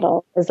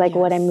model is like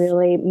what I'm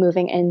really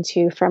moving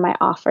into for my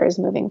offers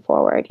moving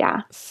forward.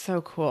 Yeah.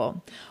 So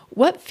cool.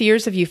 What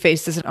fears have you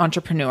faced as an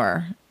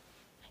entrepreneur?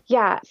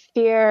 Yeah.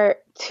 Fear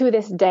to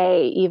this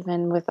day,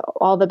 even with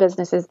all the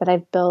businesses that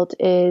I've built,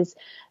 is,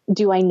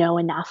 do I know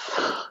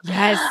enough?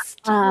 Yes,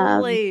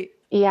 totally.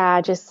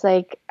 Yeah, just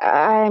like,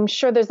 I'm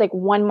sure there's like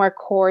one more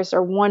course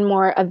or one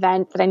more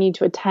event that I need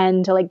to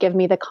attend to like give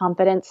me the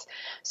confidence.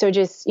 So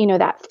just,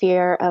 that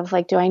fear of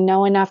like, do I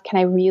know enough? Can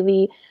I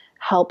really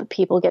help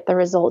people get the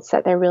results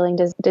that they're willing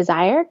to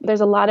desire?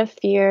 There's a lot of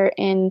fear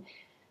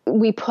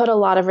we put a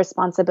lot of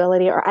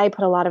responsibility, or I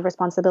put a lot of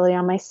responsibility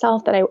on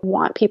myself, that I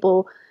want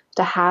people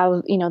to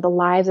have, the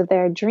lives of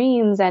their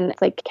dreams. And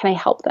it's like, can I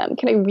help them?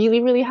 Can I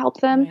really, really help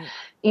them?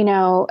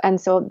 Right. And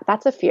so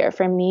that's a fear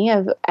for me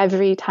of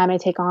every time I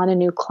take on a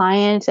new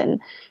client, and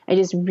I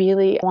just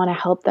really want to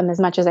help them as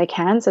much as I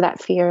can. So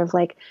that fear of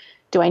like,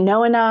 do I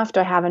know enough?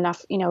 Do I have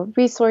enough,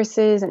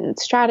 resources and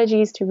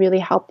strategies to really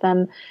help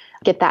them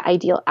get that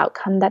ideal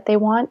outcome that they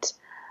want?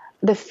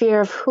 The fear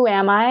of who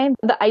am I?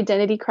 The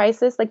identity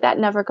crisis, like that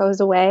never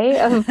goes away.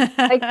 Of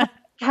like,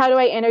 how do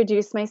I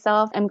introduce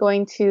myself? I'm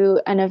going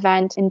to an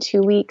event in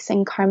 2 weeks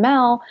in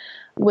Carmel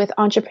with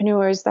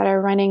entrepreneurs that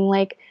are running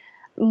like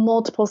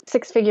multiple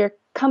 6-figure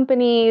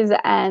companies.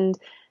 And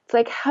it's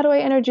like, how do I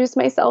introduce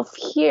myself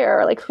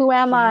here? Like, who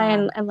am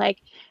I?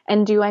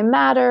 And do I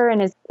matter?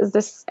 And is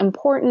this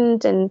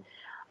important? And,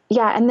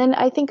 Yeah. And then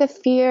I think a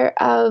fear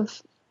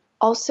of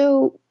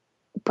also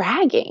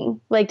bragging,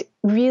 like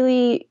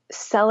really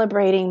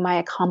celebrating my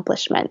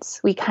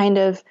accomplishments. We kind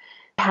of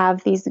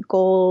have these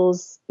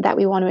goals that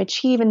we want to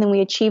achieve, and then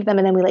we achieve them,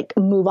 and then we like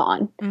move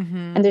on.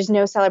 And there's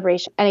no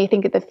celebration. And I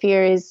think that the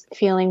fear is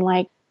feeling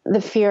like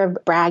the fear of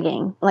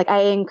bragging. Like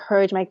I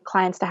encourage my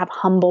clients to have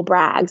humble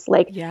brags.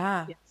 Like,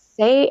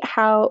 say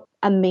how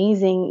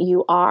amazing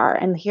you are.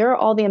 And here are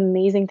all the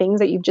amazing things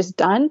that you've just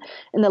done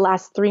in the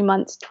last 3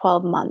 months,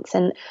 12 months.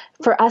 And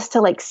for us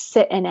to like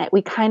sit in it,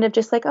 we kind of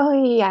just like, oh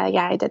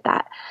yeah, I did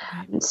that.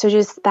 Right. So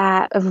just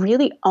that of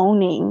really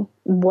owning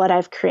what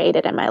I've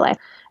created in my life.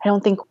 I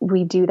don't think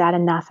we do that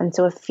enough. And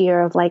so a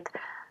fear of like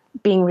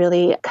being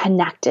really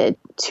connected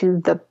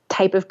to the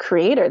type of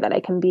creator that I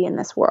can be in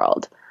this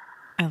world.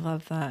 I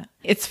love that.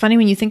 It's funny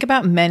when you think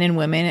about men and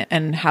women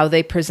and how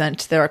they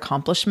present their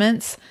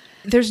accomplishments.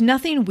 There's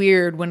nothing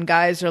weird when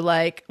guys are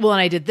like, well, and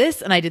I did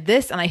this and I did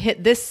this and I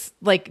hit this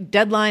like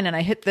deadline and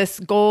I hit this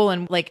goal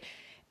and like,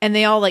 and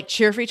they all like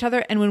cheer for each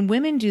other. And when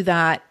women do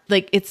that,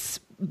 like it's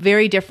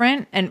very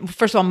different. And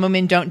first of all,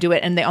 women don't do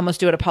it and they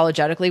almost do it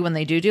apologetically when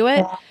they do it.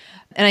 Yeah.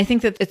 And I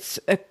think that it's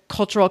a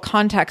cultural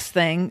context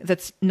thing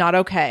that's not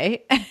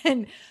okay.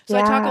 And so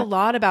I talk a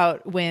lot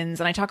about wins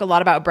and I talk a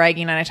lot about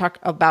bragging and I talk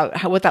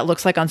about what that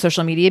looks like on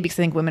social media, because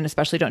I think women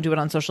especially don't do it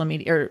on social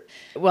media. Or,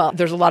 well,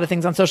 there's a lot of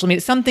things on social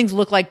media. Some things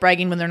look like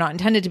bragging when they're not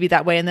intended to be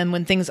that way. And then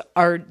when things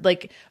are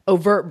like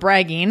overt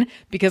bragging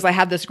because I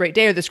had this great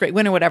day or this great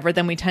win or whatever,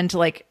 then we tend to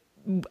like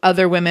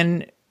other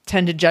women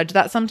tend to judge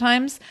that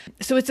sometimes.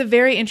 So it's a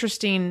very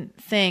interesting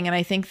thing. And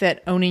I think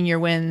that owning your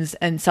wins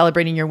and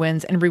celebrating your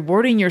wins and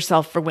rewarding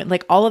yourself for win,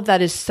 like all of that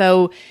is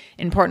so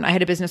important. I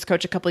had a business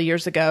coach a couple of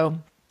years ago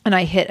and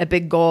I hit a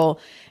big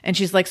goal and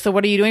she's like, so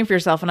what are you doing for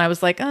yourself? And I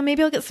was like, oh,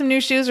 maybe I'll get some new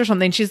shoes or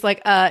something. She's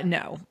like,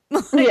 no,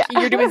 like,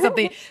 you're doing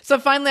something. So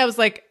finally I was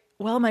like,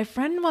 well, my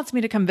friend wants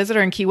me to come visit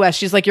her in Key West.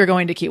 She's like, you're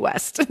going to Key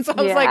West. And so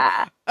I was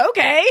like,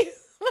 okay,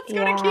 let's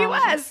go to Key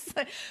West.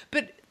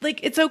 But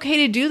like, it's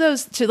okay to do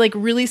those, to like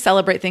really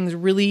celebrate things,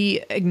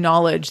 really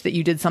acknowledge that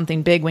you did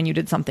something big when you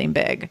did something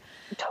big.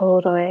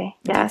 Totally.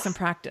 Yes. Take some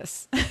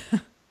practice.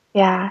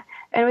 Yeah.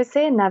 And I would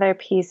say another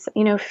piece,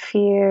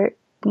 fear,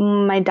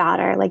 my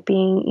daughter, like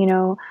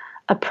being,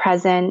 a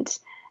present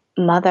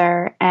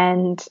mother.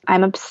 And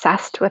I'm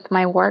obsessed with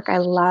my work. I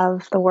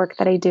love the work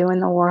that I do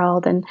in the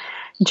world and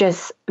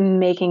just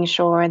making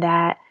sure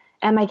that,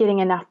 am I getting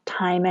enough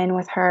time in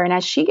with her? And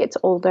as she gets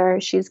older,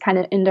 she's kind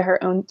of into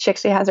her own, she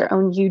actually has her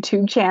own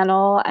YouTube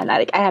channel and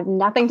I have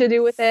nothing to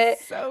do with it.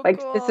 So like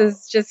cool. This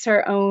is just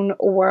her own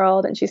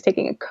world and she's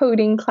taking a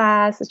coding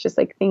class. It's just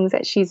like things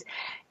that she's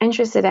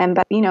interested in.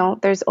 But,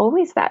 there's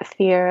always that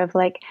fear of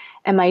like,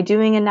 am I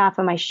doing enough?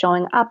 Am I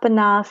showing up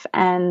enough?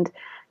 And,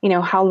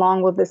 how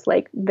long will this,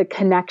 like the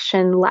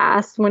connection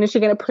last? When is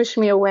she going to push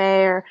me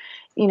away? Or,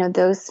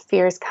 those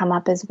fears come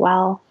up as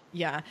well.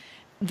 Yeah.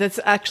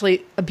 That's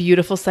actually a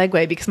beautiful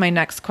segue because my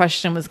next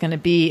question was going to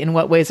be, in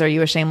what ways are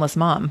you a shameless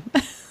mom?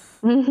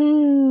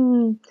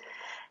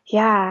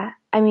 Yeah.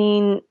 I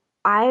mean,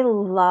 I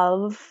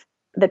love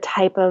the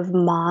type of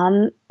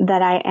mom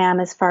that I am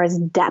as far as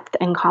depth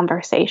and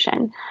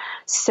conversation.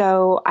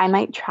 So I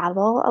might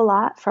travel a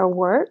lot for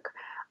work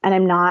and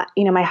I'm not,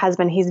 my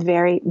husband, he's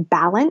very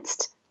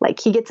balanced. Like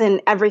he gets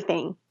in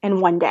everything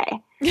in one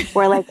day.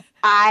 Where like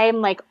I'm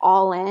like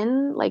all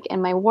in like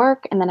in my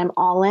work and then I'm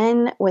all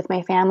in with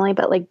my family.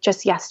 But like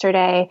just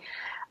yesterday,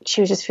 she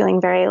was just feeling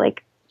very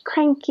like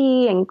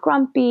cranky and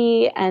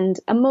grumpy and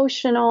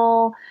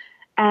emotional.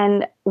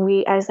 And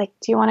I was like,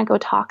 do you want to go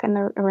talk in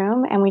the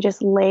room? And we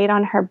just laid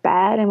on her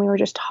bed and we were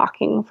just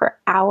talking for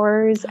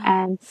hours.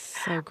 And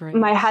so great.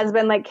 My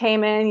husband like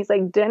came in, he's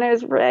like,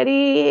 dinner's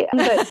ready.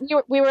 But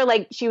we were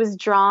like, she was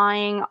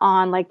drawing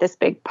on like this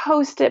big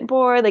Post-it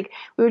board. Like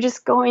we were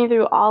just going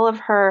through all of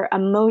her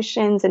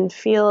emotions and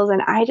feels.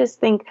 And I just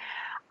think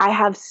I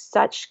have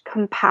such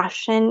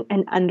compassion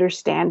and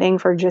understanding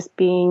for just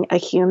being a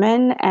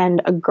human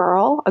and a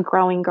girl, a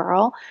growing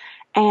girl.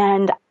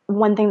 And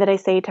one thing that I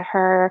say to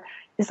her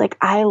is like,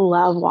 I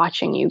love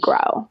watching you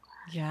grow.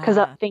 Yeah. Because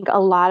I think a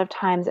lot of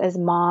times as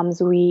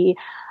moms, we,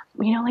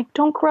 like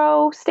don't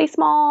grow, stay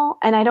small.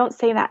 And I don't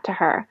say that to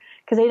her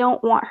because I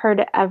don't want her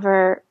to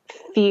ever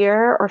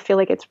fear or feel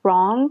like it's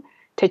wrong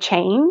to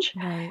change.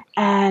 Right.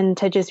 And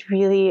to just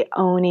really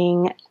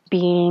owning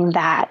being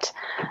that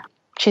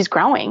she's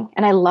growing.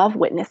 And I love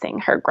witnessing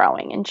her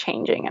growing and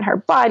changing and her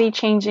body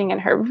changing and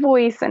her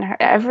voice and her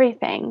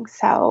everything.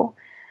 So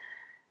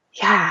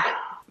yeah.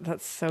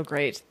 That's so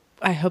great.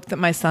 I hope that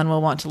my son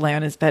will want to lay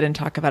on his bed and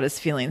talk about his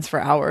feelings for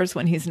hours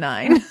when he's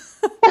 9.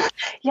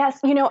 Yes.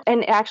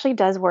 And it actually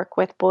does work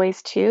with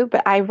boys too.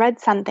 But I read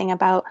something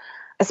about,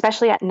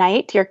 especially at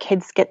night, your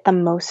kids get the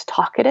most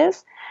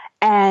talkative.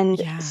 And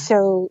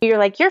so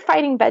you're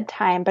fighting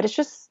bedtime, but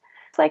it's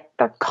like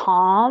they're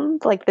calm,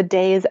 like the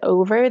day is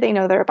over. They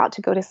know they're about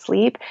to go to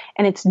sleep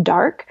and it's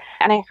dark.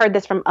 And I heard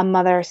this from a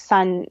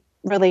mother-son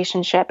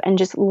relationship and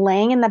just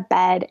laying in the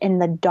bed in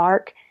the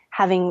dark,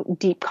 having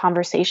deep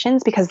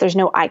conversations because there's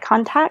no eye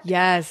contact.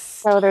 Yes.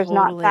 So there's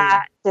totally. not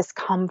that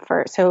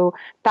discomfort. So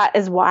that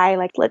is why,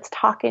 like, let's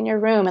talk in your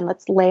room and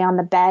let's lay on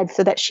the bed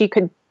so that she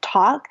could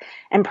talk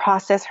and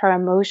process her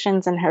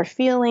emotions and her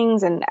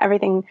feelings and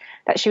everything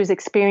that she was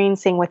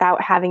experiencing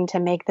without having to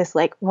make this,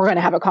 like, we're going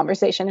to have a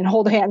conversation and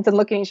hold hands and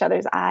look in each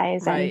other's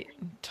eyes. Right.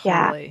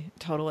 And,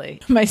 Totally.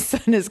 My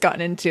son has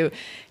gotten into,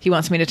 he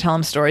wants me to tell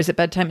him stories at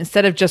bedtime.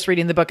 Instead of just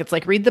reading the book, it's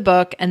like, read the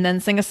book and then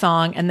sing a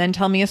song and then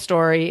tell me a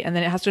story. And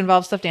then it has to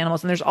involve stuffed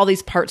animals. And there's all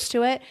these parts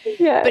to it.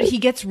 Yes. But he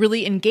gets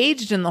really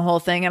engaged in the whole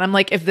thing. And I'm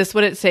like, if this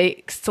what it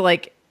takes to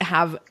like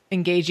have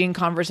engaging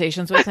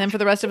conversations with him for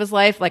the rest of his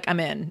life, like, I'm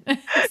in.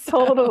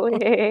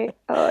 Totally.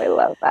 Oh, I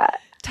love that.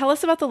 Tell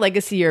us about the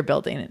legacy you're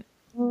building.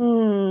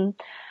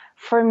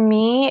 For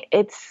me,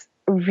 it's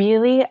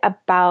really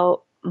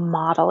about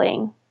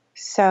modeling.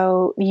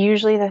 So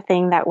usually the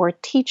thing that we're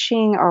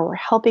teaching or we're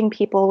helping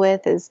people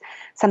with is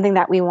something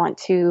that we want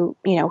to,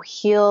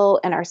 heal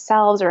in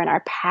ourselves or in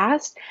our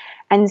past.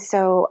 And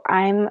so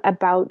I'm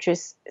about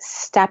just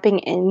stepping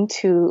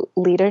into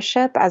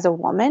leadership as a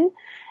woman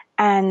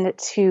and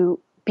to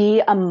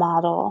be a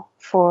model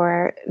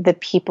for the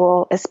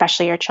people,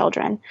 especially your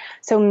children.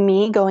 So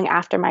me going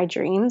after my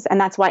dreams, and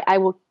that's why I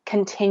will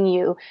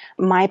continue.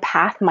 My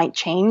path might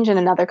change in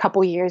another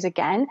couple years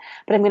again,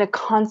 but I'm going to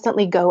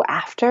constantly go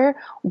after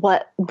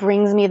what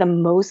brings me the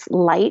most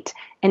light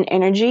and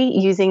energy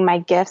using my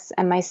gifts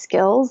and my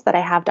skills that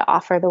I have to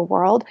offer the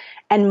world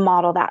and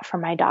model that for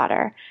my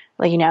daughter.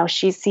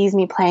 She sees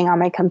me playing on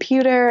my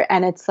computer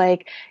and it's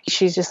like,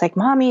 she's just like,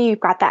 Mommy, you've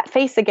got that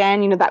face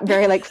again, that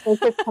very like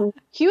focused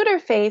computer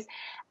face.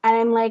 And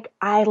I'm like,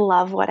 I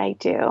love what I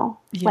do.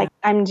 Yeah. Like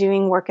I'm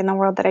doing work in the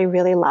world that I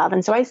really love.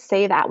 And so I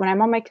say that when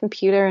I'm on my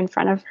computer in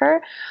front of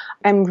her,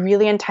 I'm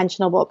really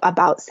intentional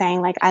about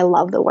saying like, I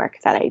love the work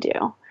that I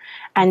do.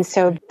 And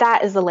so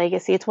that is the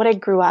legacy. It's what I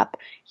grew up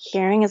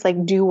hearing is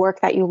like, do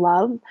work that you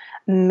love,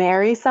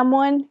 marry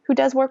someone who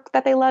does work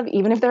that they love,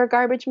 even if they're a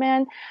garbage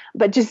man.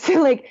 But just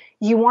like,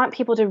 you want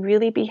people to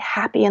really be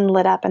happy and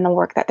lit up in the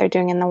work that they're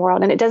doing in the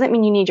world. And it doesn't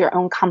mean you need your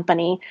own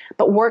company,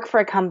 but work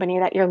for a company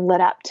that you're lit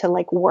up to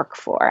like work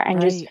for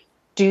and just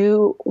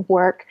do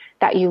work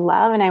that you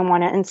love. And I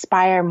want to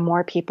inspire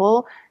more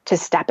people to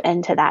step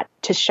into that,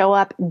 to show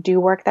up, do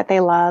work that they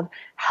love,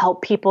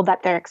 help people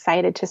that they're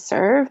excited to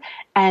serve,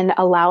 and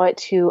allow it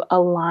to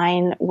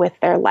align with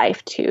their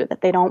life too,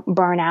 that they don't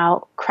burn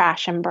out,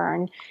 crash and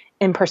burn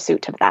in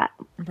pursuit of that.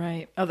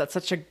 Right. Oh, that's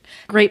such a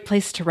great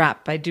place to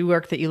wrap by do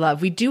work that you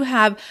love. We do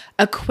have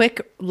a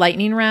quick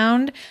lightning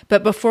round,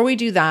 but before we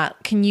do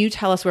that, can you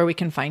tell us where we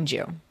can find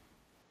you?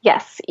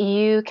 Yes,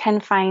 you can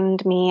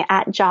find me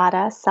at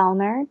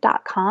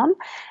JadahSellner.com.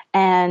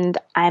 And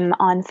I'm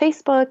on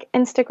Facebook,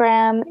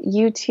 Instagram,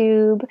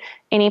 YouTube,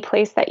 any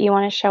place that you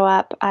want to show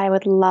up. I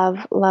would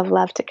love, love,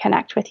 love to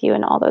connect with you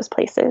in all those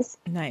places.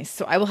 Nice.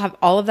 So I will have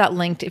all of that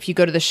linked if you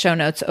go to the show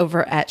notes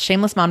over at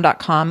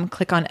shamelessmom.com,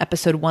 click on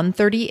episode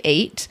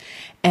 138,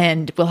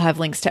 and we'll have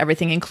links to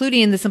everything,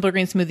 including the Simple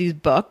Green Smoothies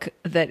book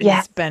that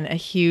has been a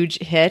huge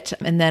hit,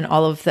 and then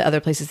all of the other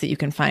places that you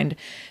can find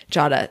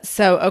Jadah.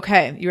 So,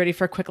 okay, you ready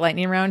for a quick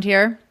lightning round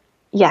here?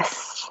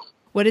 Yes.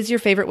 What is your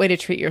favorite way to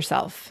treat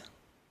yourself?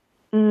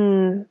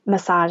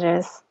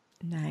 Massages.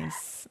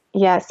 Nice.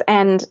 Yes.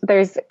 And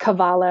there's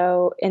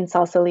Cavallo in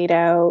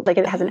Sausalito. Like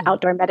it has an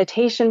outdoor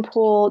meditation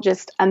pool.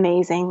 Just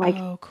amazing. Like,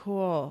 oh,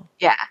 cool.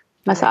 Yeah.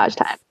 Massage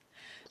time.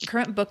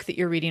 Current book that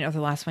you're reading or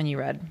the last one you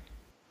read?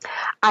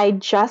 I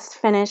just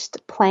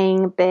finished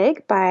Playing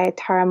Big by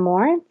Tara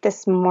Moore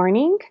this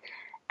morning.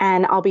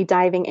 And I'll be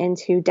diving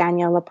into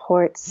Danielle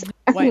Laporte's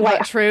White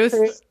Hot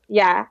Truth.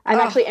 Yeah. I'm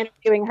actually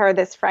interviewing her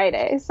this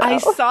Friday. So. I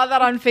saw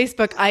that on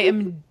Facebook. I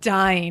am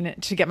dying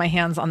to get my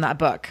hands on that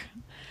book.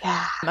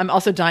 Yeah. I'm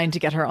also dying to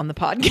get her on the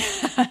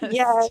podcast.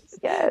 Yes.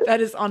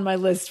 That is on my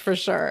list for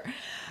sure.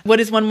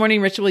 What is one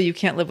morning ritual you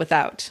can't live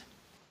without?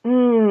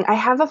 I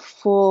have a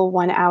full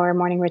 1 hour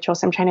morning ritual.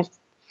 So I'm trying to,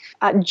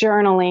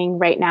 journaling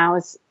right now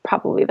is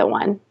probably the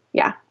one.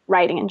 Yeah.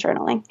 Writing and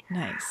journaling.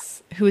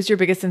 Nice. Who is your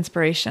biggest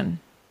inspiration?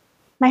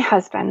 My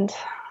husband.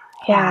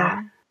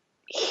 Yeah.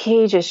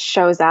 He just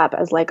shows up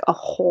as like a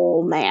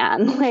whole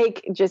man,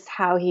 like just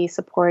how he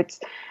supports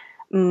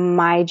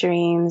my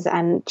dreams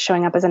and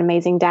showing up as an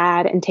amazing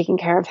dad and taking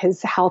care of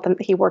his health. And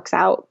he works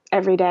out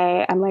every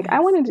day. I'm like,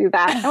 I want to do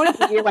that. I want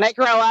to be you when I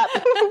grow up.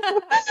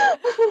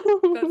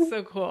 That's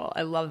so cool.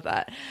 I love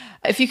that.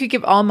 If you could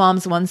give all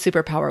moms one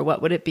superpower,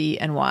 what would it be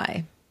and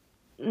why?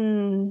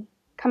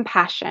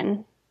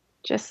 Compassion,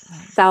 just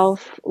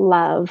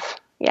self-love.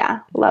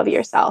 Yeah. Love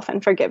yourself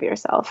and forgive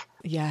yourself.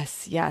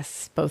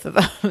 Yes. Both of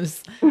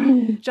those.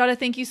 Jadah,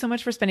 thank you so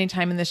much for spending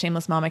time in the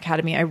Shameless Mom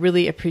Academy. I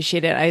really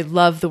appreciate it. I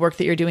love the work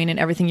that you're doing and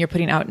everything you're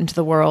putting out into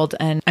the world.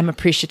 And I'm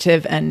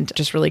appreciative and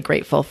just really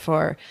grateful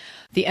for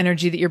the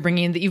energy that you're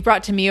bringing, that you've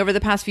brought to me over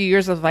the past few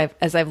years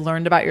as I've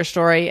learned about your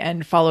story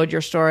and followed your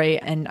story.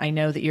 And I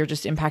know that you're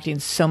just impacting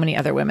so many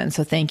other women.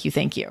 So thank you.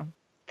 Thank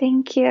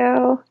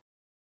you.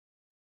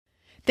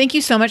 Thank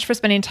you so much for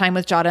spending time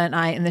with Jadah and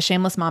I in the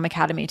Shameless Mom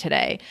Academy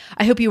today.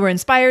 I hope you were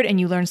inspired and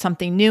you learned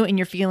something new and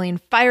you're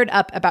feeling fired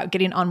up about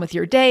getting on with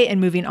your day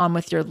and moving on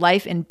with your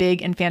life in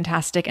big and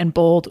fantastic and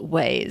bold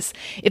ways.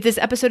 If this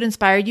episode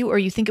inspired you or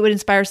you think it would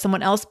inspire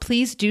someone else,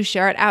 please do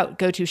share it out.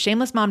 Go to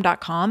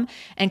shamelessmom.com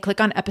and click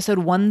on episode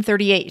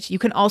 138. You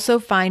can also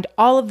find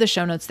all of the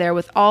show notes there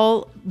with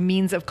all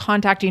means of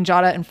contacting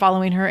Jadah and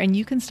following her, and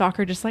you can stalk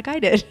her just like I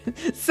did.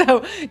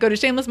 So go to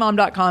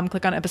shamelessmom.com,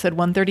 click on episode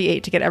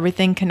 138 to get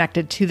everything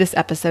connected to this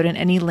episode and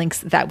any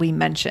links that we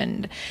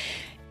mentioned.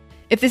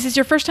 If this is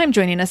your first time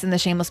joining us in the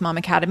Shameless Mom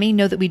Academy,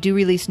 know that we do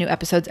release new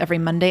episodes every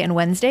Monday and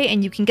Wednesday,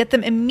 and you can get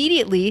them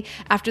immediately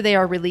after they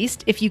are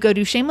released. If you go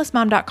to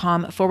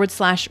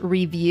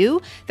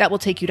shamelessmom.com/review, that will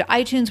take you to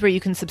iTunes where you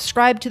can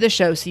subscribe to the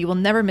show so you will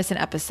never miss an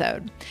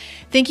episode.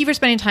 Thank you for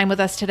spending time with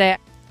us today.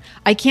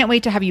 I can't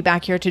wait to have you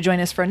back here to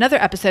join us for another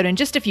episode in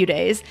just a few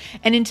days.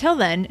 And until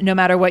then, no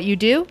matter what you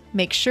do,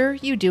 make sure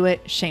you do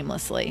it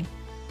shamelessly.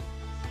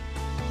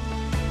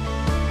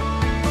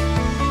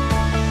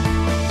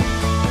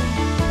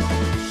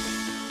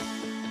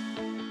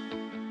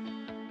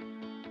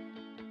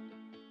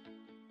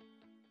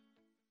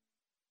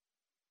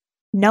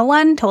 No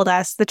one told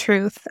us the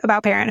truth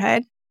about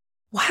parenthood.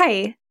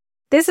 Why?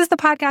 This is the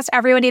podcast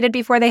everyone needed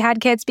before they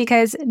had kids,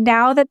 because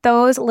now that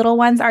those little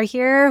ones are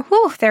here,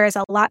 there is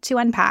a lot to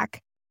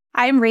unpack.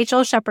 I'm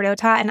Rachel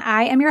Shepardota, and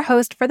I am your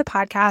host for the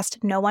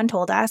podcast No One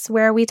Told Us,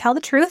 where we tell the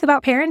truth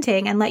about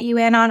parenting and let you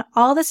in on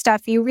all the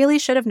stuff you really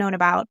should have known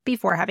about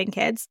before having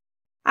kids.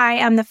 I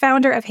am the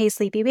founder of Hey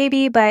Sleepy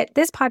Baby, but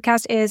this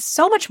podcast is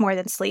so much more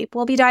than sleep.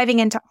 We'll be diving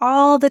into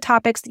all the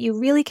topics that you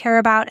really care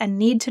about and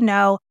need to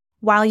know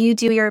while you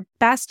do your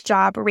best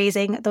job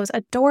raising those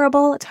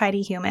adorable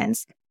tiny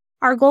humans.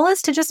 Our goal is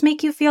to just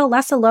make you feel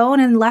less alone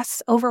and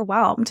less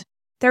overwhelmed.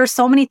 There are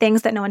so many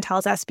things that no one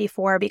tells us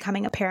before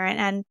becoming a parent,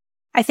 and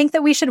I think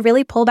that we should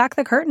really pull back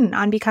the curtain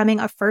on becoming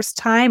a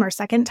first-time or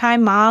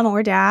second-time mom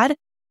or dad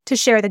to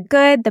share the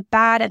good, the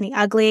bad, and the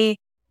ugly.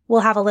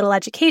 We'll have a little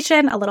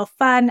education, a little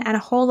fun, and a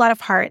whole lot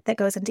of heart that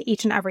goes into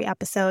each and every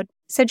episode.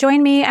 So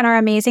join me and our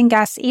amazing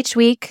guests each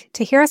week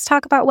to hear us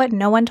talk about what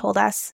no one told us.